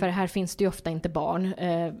bilden. För här finns det ju ofta inte barn.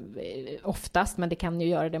 Oftast, men det kan ju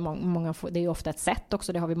göra det. Det är ju ofta ett sätt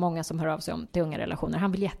också. Det har vi många som hör av sig om till unga relationer.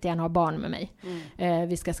 Han vill jättegärna ha barn med mig.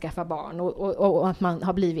 Vi ska skaffa barn. Och att man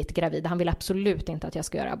har blivit gravid. Han vill absolut inte att jag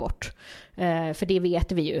ska göra abort. För det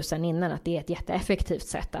vet vi ju sedan innan att det är ett jätteeffektivt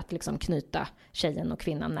sätt att liksom knyta tjejen och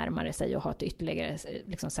kvinnan närmare sig och ha ett ytterligare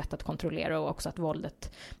liksom sätt att kontrollera, och också att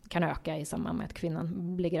våldet kan öka i samband med att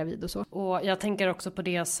kvinnan blir gravid och så. Och jag tänker också på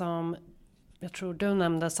det som jag tror du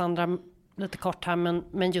nämnde, Sandra, lite kort här,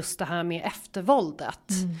 men just det här med eftervåldet.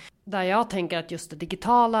 Där jag tänker att just det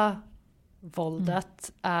digitala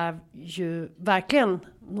våldet är ju verkligen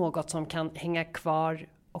något som kan hänga kvar,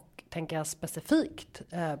 och tänker jag specifikt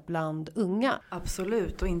bland unga.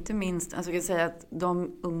 Absolut, och inte minst, alltså jag kan säga att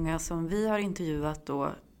de unga som vi har intervjuat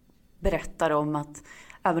då berättar om att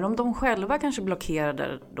även om de själva kanske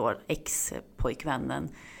blockerade då ex-pojkvännen,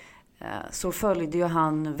 så följde ju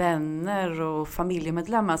han vänner och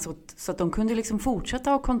familjemedlemmar så att de kunde liksom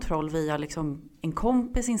fortsätta ha kontroll via liksom en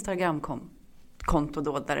kompis Instagram-konto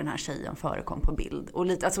då, där den här tjejen förekom på bild. Och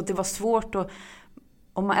lite, alltså det var svårt att,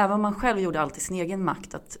 även om man själv gjorde allt i sin egen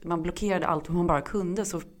makt, att man blockerade allt hur man bara kunde,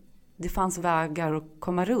 så det fanns vägar att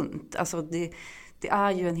komma runt. Alltså det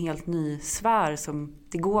är ju en helt ny sfär som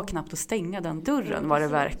det går knappt att stänga den dörren vad det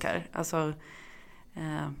verkar. Alltså,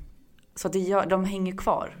 så att de hänger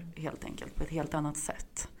kvar helt enkelt på ett helt annat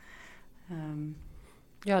sätt.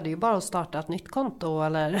 Ja, det är ju bara att starta ett nytt konto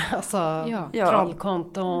eller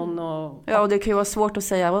trollkonton. Och det kan ju vara svårt att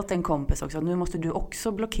säga åt en kompis också. Nu måste du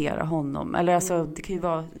också blockera honom. Eller alltså,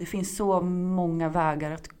 det finns så många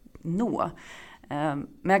vägar att nå. Men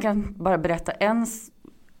jag kan bara berätta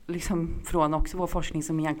liksom från också vår forskning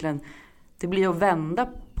som egentligen, det blir att vända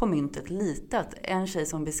på myntet lite. Att en tjej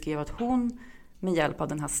som beskrev att hon med hjälp av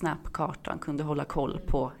den här Snap-kartan kunde hålla koll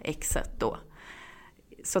på exet då.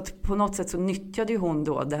 Så att på något sätt så nyttjade ju hon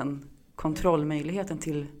då den kontrollmöjligheten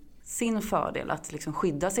till sin fördel. Att liksom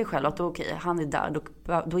skydda sig själv. Att okej, han är där,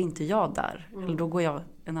 då är inte jag där. Eller då går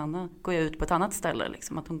jag ut på ett annat ställe.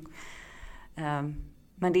 Liksom.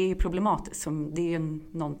 Men det är ju problematiskt. Det är ju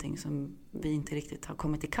någonting som vi inte riktigt har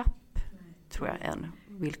kommit ikapp, tror jag, än.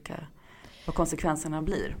 Vad konsekvenserna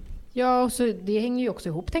blir. Ja, och så det hänger ju också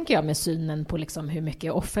ihop, tänker jag, med synen på liksom hur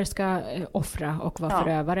mycket offer ska offra och vad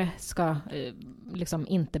förövare ska liksom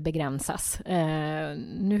inte begränsas.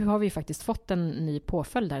 Nu har vi faktiskt fått en ny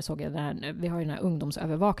påföljd här, såg jag där. Vi har ju den här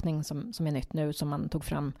ungdomsövervakning som är nytt nu, som man tog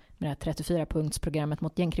fram med det här 34-punktsprogrammet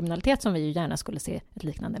mot gängkriminalitet, som vi ju gärna skulle se ett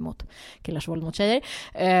liknande mot killars våld mot tjejer.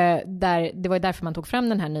 Det var ju därför man tog fram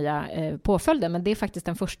den här nya påföljden, men det är faktiskt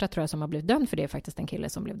den första, tror jag, som har blivit dömd för det. Är faktiskt en kille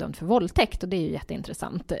som blev dömd för våldtäkt, och det är ju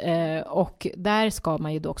jätteintressant. Och där ska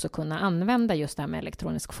man ju då också kunna använda just det här med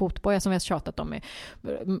elektronisk fotboja som vi har tjatat om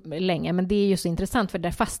länge, men det är ju så intressant, för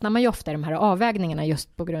där fastnar man ju ofta i de här avvägningarna,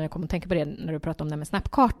 just på grund av, jag kommer att tänka på det när du pratar om det med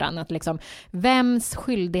Snapkartan, att liksom, vems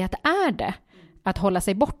skyldighet är det att hålla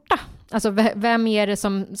sig borta? Alltså vem är det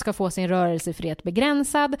som ska få sin rörelsefrihet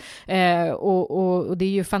begränsad? Och det är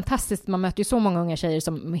ju fantastiskt, man möter ju så många unga tjejer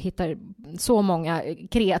som hittar så många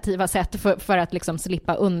kreativa sätt för att liksom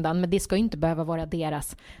slippa undan, men det ska ju inte behöva vara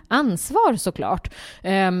deras ansvar, såklart.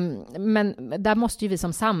 Men där måste ju vi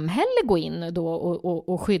som samhälle gå in då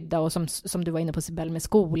och skydda, och som du var inne på, Sibel, med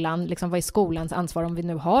skolan, liksom, vad är skolans ansvar om vi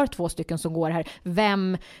nu har 2 stycken som går här?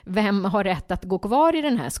 Vem har rätt att gå kvar i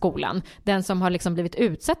den här skolan? Den som har liksom blivit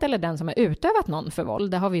utsatt eller den som har utövat någon för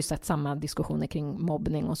våld? Det har vi ju sett samma diskussioner kring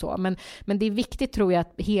mobbning och så. Men det är viktigt, tror jag,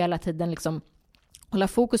 att hela tiden liksom hålla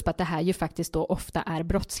fokus på att det här ju faktiskt då ofta är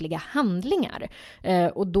brottsliga handlingar.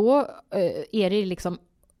 Och då är det liksom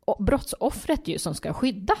brottsoffret ju som ska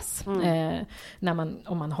skyddas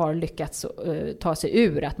om man har lyckats ta sig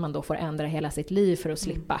ur, att man då får ändra hela sitt liv för att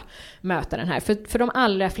slippa möta den här. För de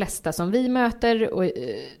allra flesta som vi möter, och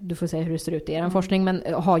du får säga hur det ser ut i er forskning, men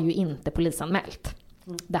har ju inte polisanmält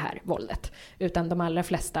det här våldet, utan de allra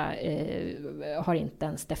flesta har inte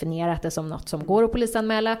ens definierat det som något som går att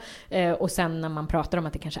polisanmäla, och sen när man pratar om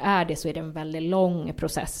att det kanske är det, så är det en väldigt lång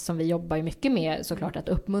process som vi jobbar ju mycket med, såklart, att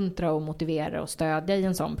uppmuntra och motivera och stödja i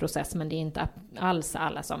en sån process, men det är inte alls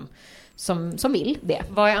alla som vill det.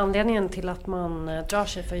 Vad är anledningen till att man drar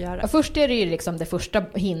sig för att göra? Först är det ju liksom, det första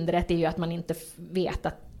hindret är ju att man inte vet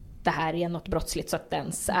att det här är något brottsligt, så att det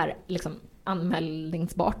ens är liksom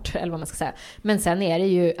anmälningsbart, eller vad man ska säga. Men sen är det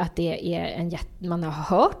ju att det är man har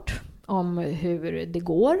hört om hur det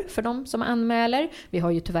går för dem som anmäler. Vi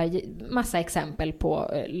har ju tyvärr massa exempel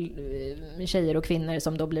på tjejer och kvinnor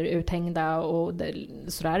som då blir uthängda och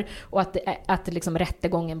sådär. Och att liksom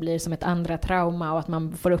rättegången blir som ett andra trauma och att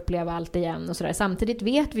man får uppleva allt igen och sådär. Samtidigt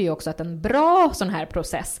vet vi ju också att en bra sån här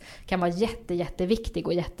process kan vara jätteviktig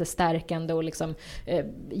och jättestärkande och liksom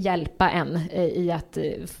hjälpa en i att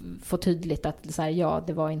få tydligt att så här, ja,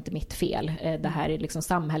 det var inte mitt fel. Det här är liksom,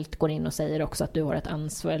 samhället går in och säger också att du har ett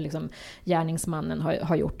ansvar, liksom, gärningsmannen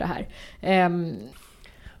har gjort det här.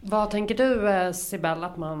 Vad tänker du, Sibel,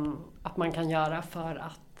 att man kan göra för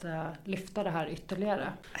att lyfta det här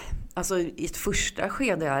ytterligare? Alltså i ett första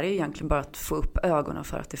skede är det egentligen bara att få upp ögonen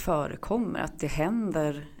för att det förekommer, att det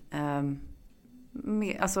händer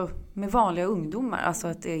med vanliga ungdomar, alltså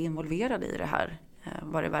att det är involverade i det här,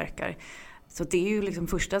 vad det verkar. Så det är ju liksom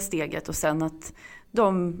första steget, och sen att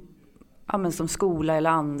de som skola eller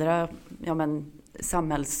andra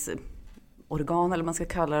samhällsorgan eller man ska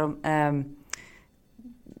kalla dem,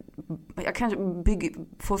 jag kanske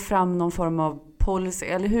få fram någon form av policy,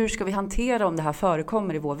 eller hur ska vi hantera om det här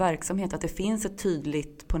förekommer i vår verksamhet, att det finns ett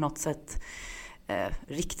tydligt på något sätt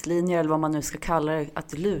riktlinjer eller vad man nu ska kalla det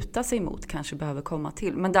att luta sig mot kanske behöver komma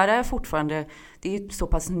till. Men där är fortfarande, det är ju ett så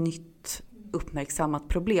pass nytt uppmärksammat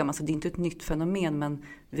problem, alltså det är inte ett nytt fenomen, men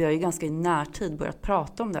vi har ju ganska i närtid börjat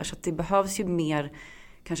prata om det här, så att det behövs ju mer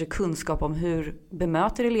kanske kunskap om hur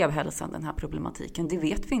bemöter elevhälsan den här problematiken. Det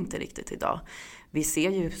vet vi inte riktigt idag. Vi ser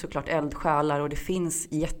ju såklart eldsjälar och det finns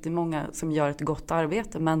jättemånga som gör ett gott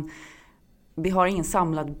arbete, men vi har ingen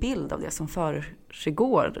samlad bild av det som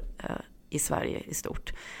försiggår i Sverige i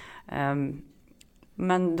stort.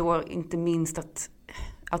 Men då inte minst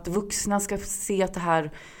att vuxna ska se att det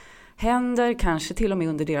här händer, kanske till och med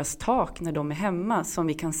under deras tak när de är hemma, som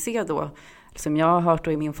vi kan se då, som jag har hört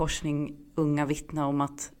då i min forskning, unga vittna om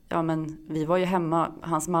att vi var ju hemma,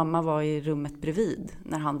 hans mamma var i rummet bredvid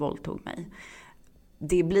när han våldtog mig.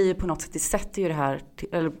 Det blir ju på något sätt, det sätter ju det här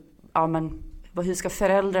hur ska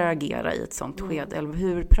föräldrar agera i ett sånt skede, eller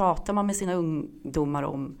hur pratar man med sina ungdomar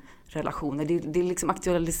om relationer? Det liksom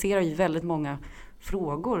aktualiserar ju väldigt många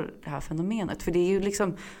frågor, det här fenomenet, för det är ju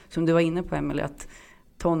liksom som du var inne på, Emelie, att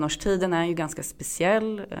tonårstiden är ju ganska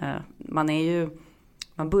speciell.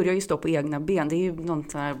 Man börjar ju stå på egna ben. Det är ju någon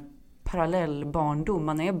sån här parallell barndom.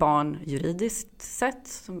 Man är barn juridiskt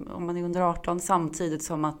sett, om man är under 18, samtidigt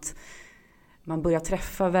som att man börjar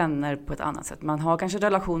träffa vänner på ett annat sätt. Man har kanske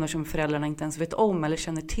relationer som föräldrarna inte ens vet om eller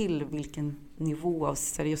känner till vilken nivå av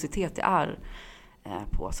seriositet det är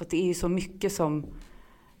på. Så det är ju så mycket som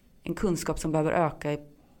en kunskap som behöver öka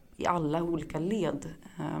i alla olika led.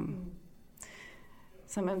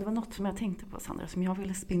 Det var något som jag tänkte på, Sandra, som jag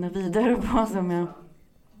ville spinna vidare på.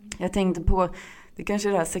 Jag tänkte på, det kanske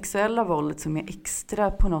är det här sexuella våldet som är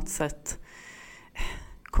extra på något sätt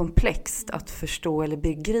komplext att förstå eller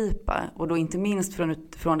begripa. Och då inte minst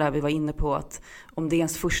från det här vi var inne på, att om det är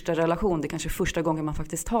ens första relation, det är kanske första gången man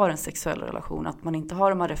faktiskt har en sexuell relation, att man inte har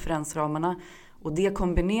de här referensramarna, och det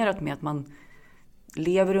kombinerat med att man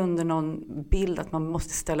lever under någon bild att man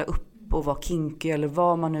måste ställa upp och vara kinky eller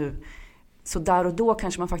vad man nu. Så där och då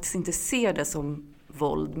kanske man faktiskt inte ser det som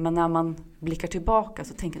våld, men när man blickar tillbaka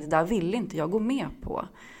så tänker jag, det där ville inte jag gå med på,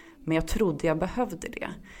 men jag trodde jag behövde det.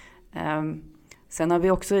 Sen har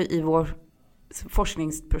vi också i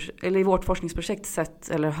vårt forskningsprojekt sett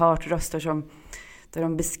eller hört röster där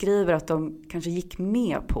de beskriver att de kanske gick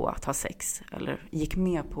med på att ha sex, eller gick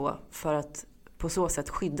med på för att på så sätt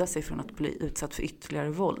skydda sig från att bli utsatt för ytterligare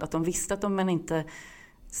våld. Att de visste att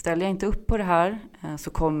ställer jag inte upp på det här så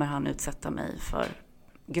kommer han utsätta mig för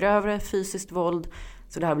grövre fysiskt våld,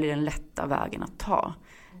 så det här blir den lätta vägen att ta.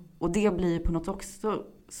 Och det blir på något också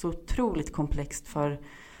så otroligt komplext för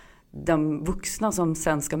de vuxna som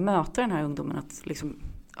sen ska möta den här ungdomen, att liksom,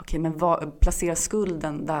 placera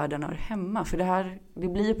skulden där den hör hemma. För det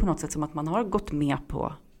blir ju på något sätt som att man har gått med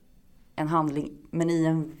på en handling, men i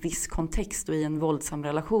en viss kontext och i en våldsam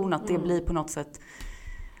relation, att det blir på något sätt,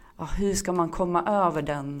 hur ska man komma över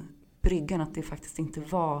den bryggan, att det faktiskt inte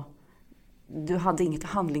var, du hade inget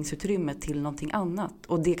handlingsutrymme till någonting annat,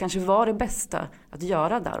 och det kanske var det bästa att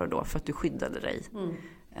göra där och då för att du skyddade dig.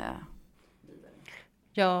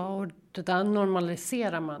 Ja, och det där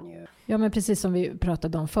normaliserar man ju. Ja, men precis som vi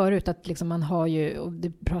pratade om förut, att liksom man har ju, och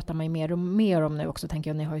det pratar man ju mer och mer om nu också, tänker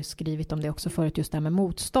jag, ni har ju skrivit om det också förut, just det här med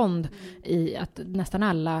motstånd, i att nästan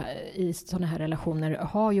alla i sådana här relationer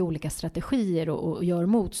har ju olika strategier och gör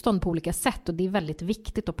motstånd på olika sätt, och det är väldigt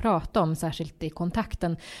viktigt att prata om, särskilt i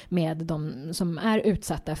kontakten med de som är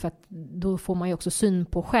utsatta, för att då får man ju också syn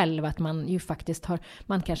på själv att man ju faktiskt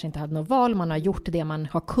man kanske inte hade något val, man har gjort det man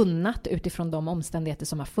har kunnat utifrån de omständigheter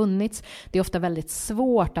som har funnits. Det är ofta väldigt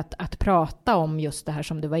svårt att prata om just det här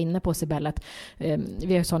som du var inne på, Sibel, att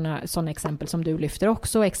vi har sådana exempel som du lyfter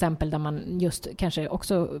också, exempel där man just kanske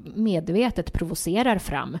också medvetet provocerar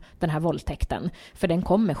fram den här våldtäkten, för den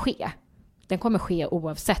kommer ske. Den kommer ske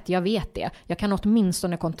oavsett, jag vet det. Jag kan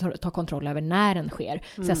åtminstone ta kontroll över när den sker.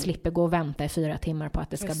 Så jag slipper gå och vänta i 4 timmar på att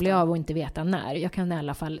det ska bli av och inte veta när. Jag kan i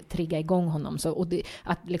alla fall trigga igång honom.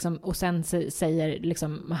 Och sen säger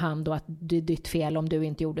liksom han då att det är ditt fel om du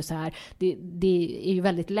inte gjorde så här. Det är ju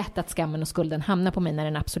väldigt lätt att skammen och skulden hamnar på mig när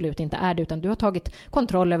den absolut inte är det. Utan du har tagit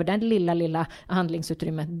kontroll över den lilla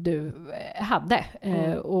handlingsutrymmet du hade.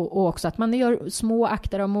 Och också att man gör små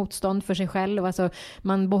akter av motstånd för sig själv. Alltså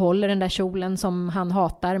man behåller den där kjolen som han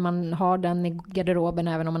hatar, man har den i garderoben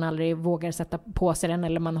även om man aldrig vågar sätta på sig den,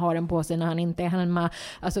 eller man har den på sig när han inte är hemma.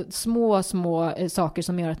 Alltså små saker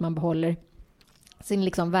som gör att man behåller sin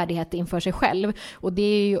liksom värdighet inför sig själv. Och det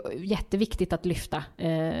är ju jätteviktigt att lyfta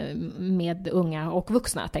med unga och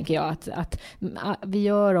vuxna, tänker jag. Att vi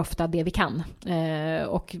gör ofta det vi kan.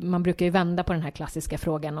 Och man brukar ju vända på den här klassiska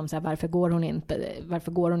frågan om så här, varför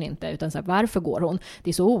går hon inte? Utan så här, varför går hon? Det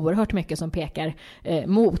är så oerhört mycket som pekar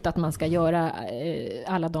mot att man ska göra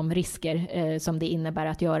alla de risker som det innebär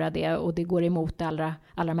att göra det. Och det går emot det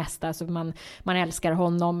allra mesta. Så man älskar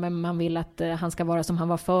honom, men man vill att han ska vara som han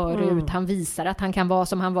var förut. Han visar att han kan vara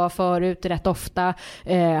som han var förut rätt ofta.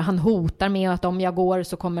 Han hotar med att om jag går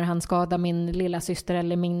så kommer han skada min lilla syster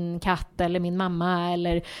eller min katt eller min mamma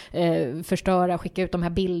eller förstöra, skicka ut de här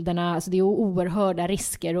bilderna. Alltså det är oerhörda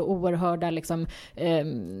risker och oerhörda liksom,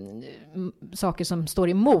 saker som står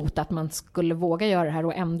emot att man skulle våga göra det här,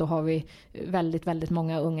 och ändå har vi väldigt, väldigt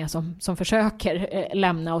många unga som försöker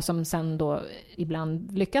lämna och som sen då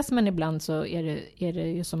ibland lyckas, men ibland så är det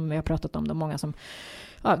ju som vi har pratat om, många som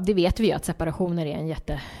det vet vi ju att separationer är en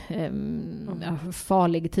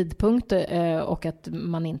jättefarlig tidpunkt, och att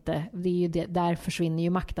man inte, det är ju där försvinner ju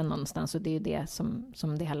makten någonstans, och det är ju det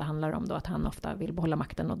som det hela handlar om då, att han ofta vill behålla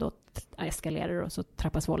makten och då eskalerar och så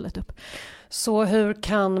trappas våldet upp. Så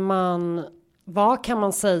vad kan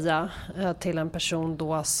man säga till en person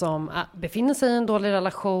då som befinner sig i en dålig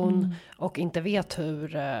relation och inte vet hur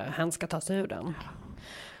hen ska ta sig ur den?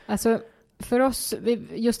 Alltså för oss,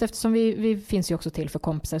 just eftersom vi finns ju också till för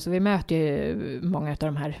kompisar, så vi möter ju många av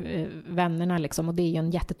de här vännerna liksom, och det är ju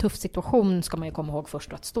en jättetuff situation, ska man ju komma ihåg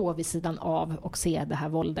först, att stå vid sidan av och se det här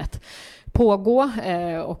våldet pågå,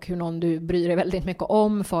 och hur någon du bryr dig väldigt mycket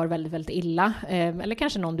om far väldigt, väldigt illa, eller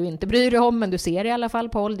kanske någon du inte bryr dig om men du ser i alla fall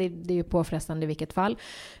på håll, det är ju påfrestande i vilket fall.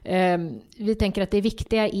 Vi tänker att det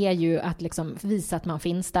viktiga är ju att liksom visa att man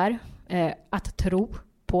finns där, att tro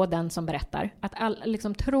på den som berättar. Att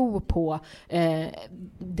liksom tro på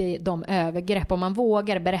de övergrepp, om man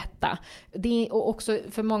vågar berätta. Och också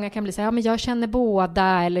för många kan bli så här, ja men jag känner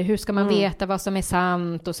båda, eller hur ska man veta vad som är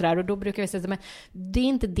sant och sådär. Och då brukar vi säga, men det är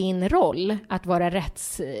inte din roll att vara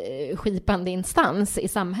rättsskipande instans i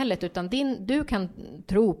samhället, utan du kan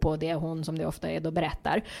tro på det hon, som det ofta är, då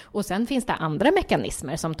berättar. Och sen finns det andra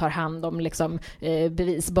mekanismer som tar hand om liksom,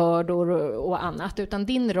 bevisbördor och annat. Utan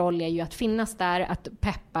din roll är ju att finnas där, att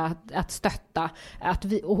peppa, att stötta,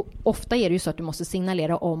 och ofta är det ju så att du måste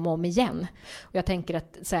signalera om och om igen. Och jag tänker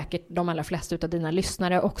att säkert de allra flesta av dina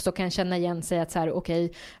lyssnare också kan känna igen sig att så här,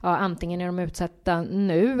 okej, antingen är de utsatta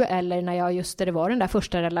nu, eller när det var den där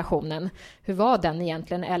första relationen, hur var den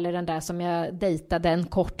egentligen, eller den där som jag dejtade en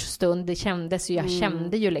kort stund, det kändes ju, jag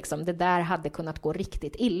kände ju liksom, det där hade kunnat gå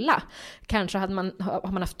riktigt illa. Kanske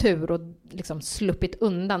har man haft tur och liksom sluppit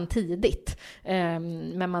undan tidigt,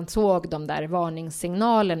 men man såg de där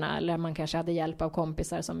varningssignalerna, eller man kanske hade hjälp av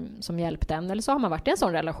kompisar som hjälpte en, eller så har man varit i en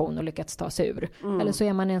sån relation och lyckats ta sig ur, eller så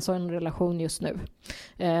är man i en sån relation just nu.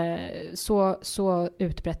 Så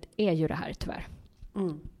utbrett är ju det här tyvärr.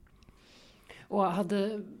 Och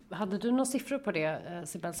hade du några siffror på det,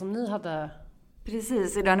 Sibel, som ni hade?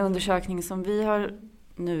 Precis, i den undersökning som vi har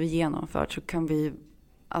nu genomfört så kan vi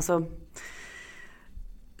alltså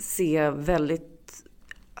se väldigt,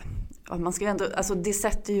 man ska ändå, alltså det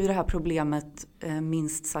sätter ju det här problemet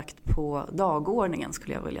minst sagt på dagordningen,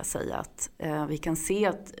 skulle jag vilja säga. Att vi kan se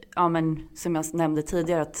att, som jag nämnde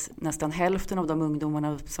tidigare, att nästan hälften av de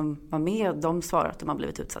ungdomarna som var med, de svarar att de har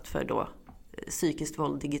blivit utsatt för då psykiskt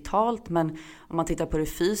våld digitalt. Men om man tittar på det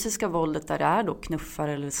fysiska våldet, där det är då knuffar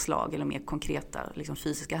eller slag eller mer konkreta liksom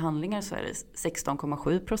fysiska handlingar, så är det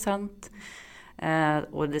 16,7%.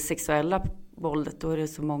 Och det sexuella våldet, då är det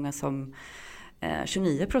så många som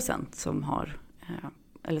 29% som har,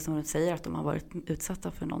 eller som de säger att de har varit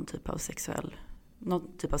utsatta för någon typ av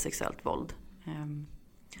sexuellt våld.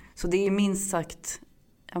 Så det är minst sagt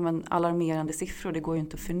alarmerande siffror, det går ju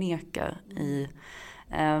inte att förneka i.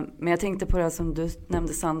 Men jag tänkte på det som du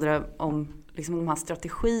nämnde, Sandra, om liksom de här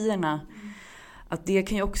strategierna, att det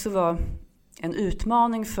kan ju också vara en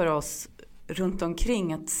utmaning för oss runt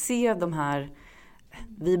omkring att se de här,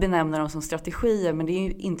 vi benämner dem som strategier, men det är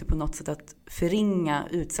ju inte på något sätt att förringa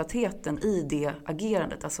utsattheten i det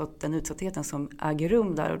agerandet, alltså den utsattheten som äger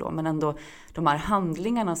rum där och då, men ändå de här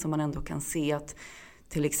handlingarna som man ändå kan se att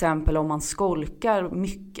till exempel om man skolkar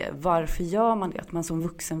mycket, varför gör man det? Att man som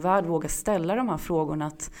vuxenvärld vågar ställa de här frågorna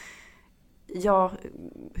att ja,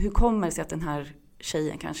 hur kommer det sig att den här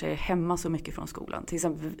tjejen kanske är hemma så mycket från skolan? Till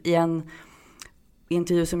exempel i en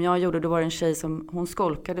intervju som jag gjorde, då var det en tjej som hon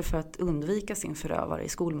skolkade för att undvika sin förövare i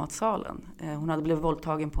skolmatsalen. Hon hade blivit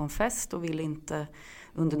våldtagen på en fest och ville inte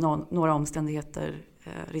under några omständigheter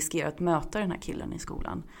riskera att möta den här killen i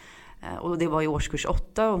skolan. Och det var i årskurs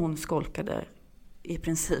 8 och hon skolkade i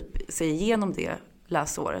princip sig igenom det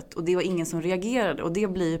läsåret. Och det var ingen som reagerade. Och det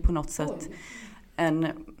blir på något sätt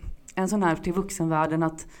en sån här till vuxenvärlden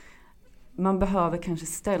att man behöver kanske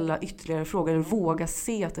ställa ytterligare frågor eller våga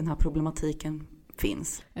se att den här problematiken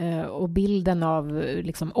finns. Och bilden av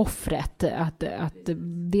liksom offret, att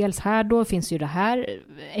dels här då finns ju det här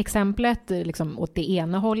exemplet liksom åt det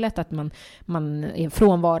ena hållet, att man är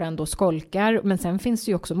frånvarande och skolkar, men sen finns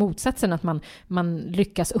det ju också motsatsen, att man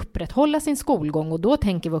lyckas upprätthålla sin skolgång, och då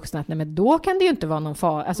tänker vuxna att nej, men då kan det ju inte vara någon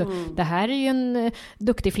fara. Alltså, det här är ju en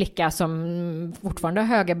duktig flicka som fortfarande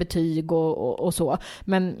har höga betyg och så,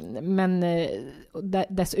 men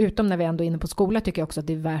dessutom när vi ändå är inne på skola tycker jag också att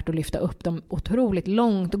det är värt att lyfta upp de otroligt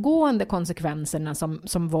långtgående konsekvenserna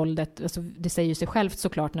som våldet, alltså det säger ju sig självt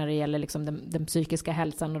såklart när det gäller liksom den psykiska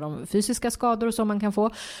hälsan och de fysiska skador som man kan få,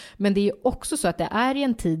 men det är ju också så att det är i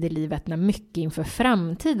en tid i livet när mycket inför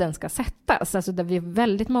framtiden ska sättas, alltså där vi är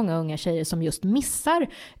väldigt många unga tjejer som just missar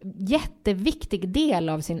jätteviktig del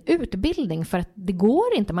av sin utbildning för att det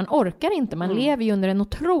går inte, man orkar inte, man lever ju under en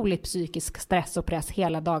otroligt psykisk stress och press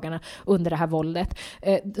hela dagarna under det här våldet,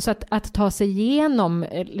 så att ta sig igenom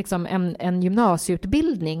liksom en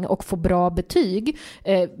gymnasieutbildning och få bra betyg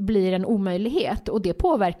blir en omöjlighet, och det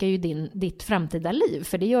påverkar ju ditt framtida liv,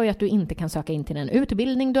 för det gör ju att du inte kan söka in till den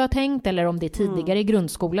utbildning du har tänkt, eller om det är tidigare i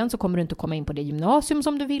grundskolan så kommer du inte komma in på det gymnasium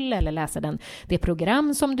som du vill eller läsa det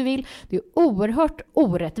program som du vill. Det är oerhört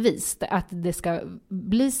orättvist att det ska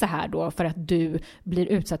bli så här då för att du blir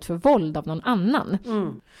utsatt för våld av någon annan.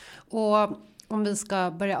 Och om vi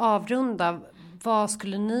ska börja avrunda, vad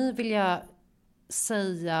skulle ni vilja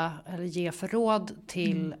säga eller ge för råd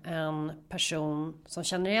till en person som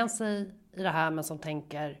känner igen sig i det här men som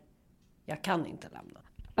tänker jag kan inte lämna?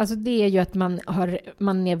 Alltså det är ju att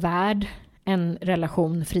man är värd en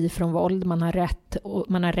relation fri från våld. Man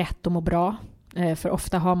har rätt att må bra. För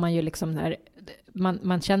ofta har man ju liksom där,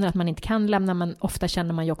 man känner att man inte kan lämna, men ofta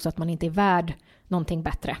känner man ju också att man inte är värd någonting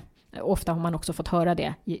bättre. Ofta har man också fått höra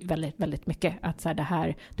det väldigt, väldigt mycket. Att så här, det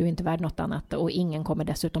här, du är inte värd något annat och ingen kommer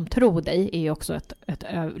dessutom tro dig, är ju också ett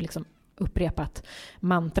liksom upprepat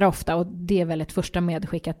mantra ofta. Och det är väl ett första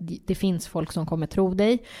medskick att det finns folk som kommer tro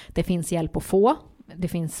dig. Det finns hjälp att få. Det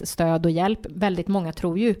finns stöd och hjälp. Väldigt många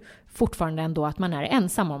tror ju fortfarande ändå att man är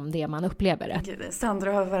ensam om det man upplever.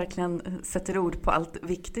 Sandra har verkligen sätter ord på allt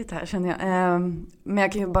viktigt här, känner jag. Men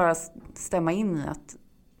jag kan ju bara stämma in i att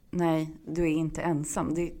nej, du är inte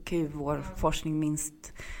ensam. Det kan ju vår forskning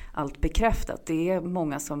minst allt bekräftat. Det är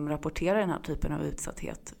många som rapporterar den här typen av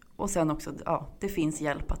utsatthet. Och sen också, ja, det finns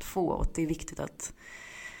hjälp att få. Och det är viktigt att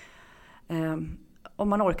om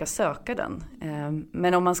man orkar söka den.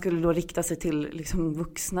 Men om man skulle då rikta sig till liksom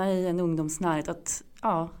vuxna i en ungdomsnärhet,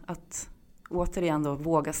 att återigen då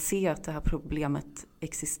våga se att det här problemet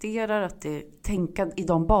existerar. Att tänka i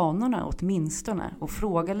de banorna åtminstone. Och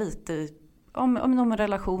fråga lite om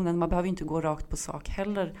relationen. Man behöver inte gå rakt på sak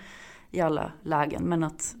heller i alla lägen, men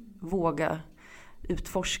att våga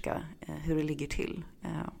utforska hur det ligger till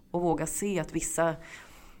och våga se att vissa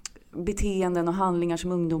beteenden och handlingar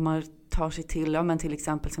som ungdomar tar sig till, men till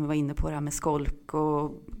exempel som vi var inne på det här med skolk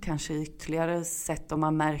och kanske ytterligare sätt om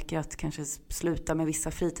man märker att kanske sluta med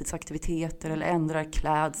vissa fritidsaktiviteter eller ändrar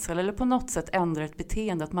klädsel eller på något sätt ändrar ett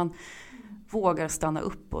beteende, att man vågar stanna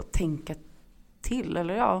upp och tänka till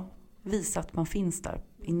eller visa att man finns där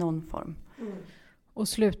i någon form. Och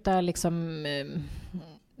sluta liksom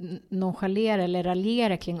nonchalera eller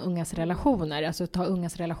raljera kring ungas relationer, alltså ta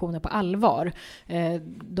ungas relationer på allvar.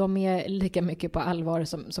 De är lika mycket på allvar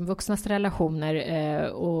som vuxnas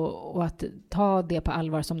relationer, och att ta det på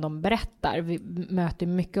allvar som de berättar. Vi möter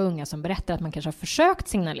mycket unga som berättar att man kanske har försökt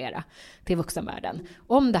signalera till vuxenvärlden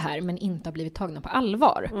om det här men inte har blivit tagna på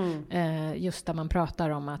allvar. Just där man pratar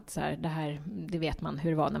om att så här, det här, det vet man hur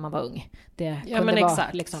det var när man var ung. Det kunde vara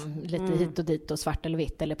liksom lite hit och dit och svart eller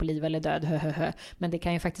vitt eller på liv eller död. Men det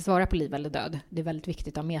kan ju faktiskt faktiskt vara på liv eller död. Det är väldigt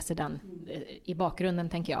viktigt att ha med sig den i bakgrunden,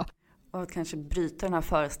 tänker jag. Och att kanske bryta den här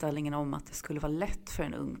föreställningen om att det skulle vara lätt för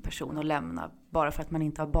en ung person att lämna. Bara för att man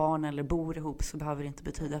inte har barn eller bor ihop så behöver det inte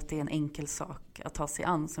betyda att det är en enkel sak att ta sig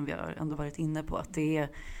an, som vi har ändå varit inne på. Att det är,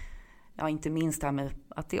 ja, inte minst det här med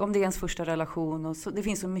att om det är ens första relation. Och så, det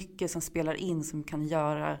finns så mycket som spelar in som kan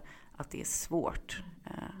göra att det är svårt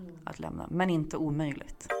att lämna. Men inte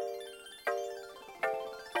omöjligt.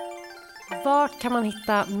 Var kan man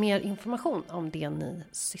hitta mer information om det ni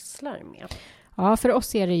sysslar med? Ja, för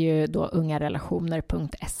oss är det ju då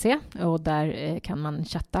ungarelationer.se och där kan man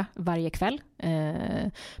chatta varje kväll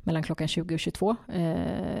mellan klockan 20 och 22.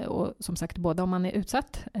 Och som sagt, både om man är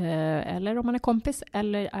utsatt eller om man är kompis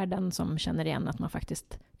eller är den som känner igen att man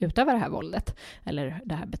faktiskt utövar det här våldet eller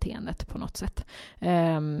det här beteendet på något sätt.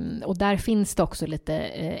 Och där finns det också lite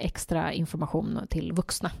extra information till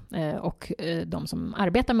vuxna och de som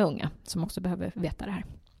arbetar med unga som också behöver veta det här.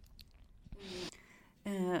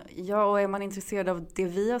 Ja, och är man intresserad av det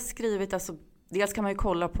vi har skrivit, alltså, dels kan man ju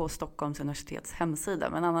kolla på Stockholms universitets hemsida,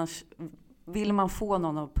 men annars vill man få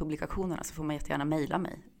någon av publikationerna så får man jättegärna mejla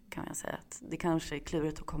mig, kan jag säga. Att det kanske är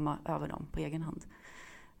klurigt att komma över dem på egen hand.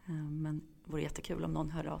 Men det vore jättekul om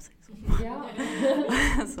någon hör av sig. Ja.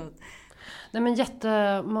 Så. Nej, men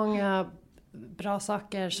jättemånga bra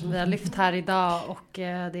saker som vi har lyft här idag och det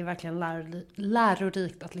är verkligen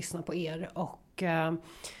lärorikt att lyssna på er och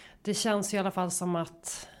det känns i alla fall som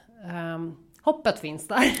att hoppet finns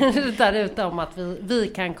där ute om att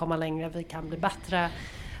vi kan komma längre, vi kan bli bättre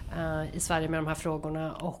i Sverige med de här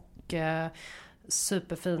frågorna och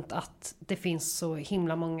superfint att det finns så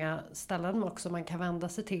himla många ställen också man kan vända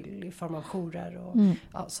sig till i form av jourer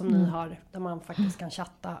och, som ni har, där man faktiskt kan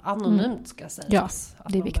chatta anonymt ska sägas. Ja,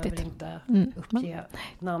 det är viktigt. Att man behöver inte uppge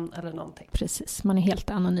namn eller någonting. Precis, man är helt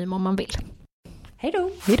anonym om man vill. Hej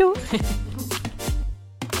då! Hej då!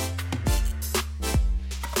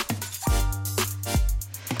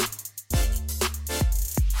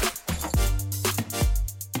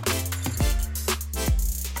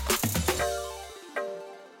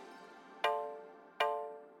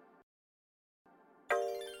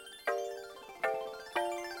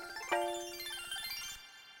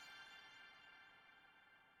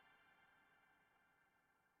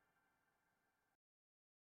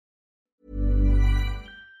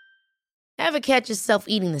 Ever catch yourself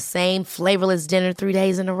eating the same flavorless dinner 3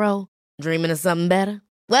 days in a row? Dreaming of something better?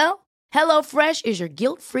 Well, HelloFresh is your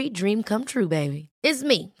guilt-free dream come true, baby. It's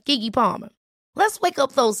me, Keke Palmer. Let's wake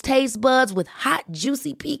up those taste buds with hot,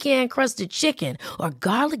 juicy pecan-crusted chicken or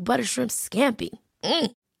garlic butter shrimp scampi.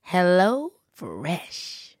 Hello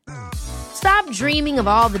Fresh. Stop dreaming of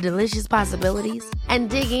all the delicious possibilities and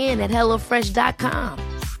dig in at HelloFresh.com.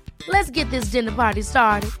 Let's get this dinner party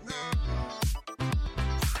started.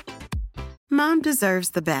 Mom deserves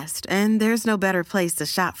the best, and there's no better place to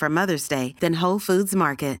shop for Mother's Day than Whole Foods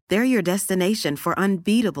Market. They're your destination for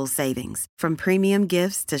unbeatable savings, from premium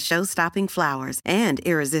gifts to show-stopping flowers and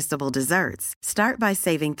irresistible desserts. Start by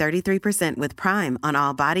saving 33% with Prime on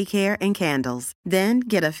all body care and candles. Then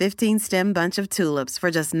get a 15-stem bunch of tulips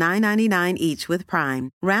for just $9.99 each with Prime.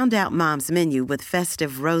 Round out Mom's menu with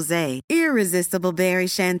festive rosé, irresistible berry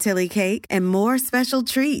chantilly cake, and more special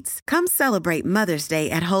treats. Come celebrate Mother's Day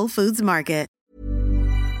at Whole Foods Market.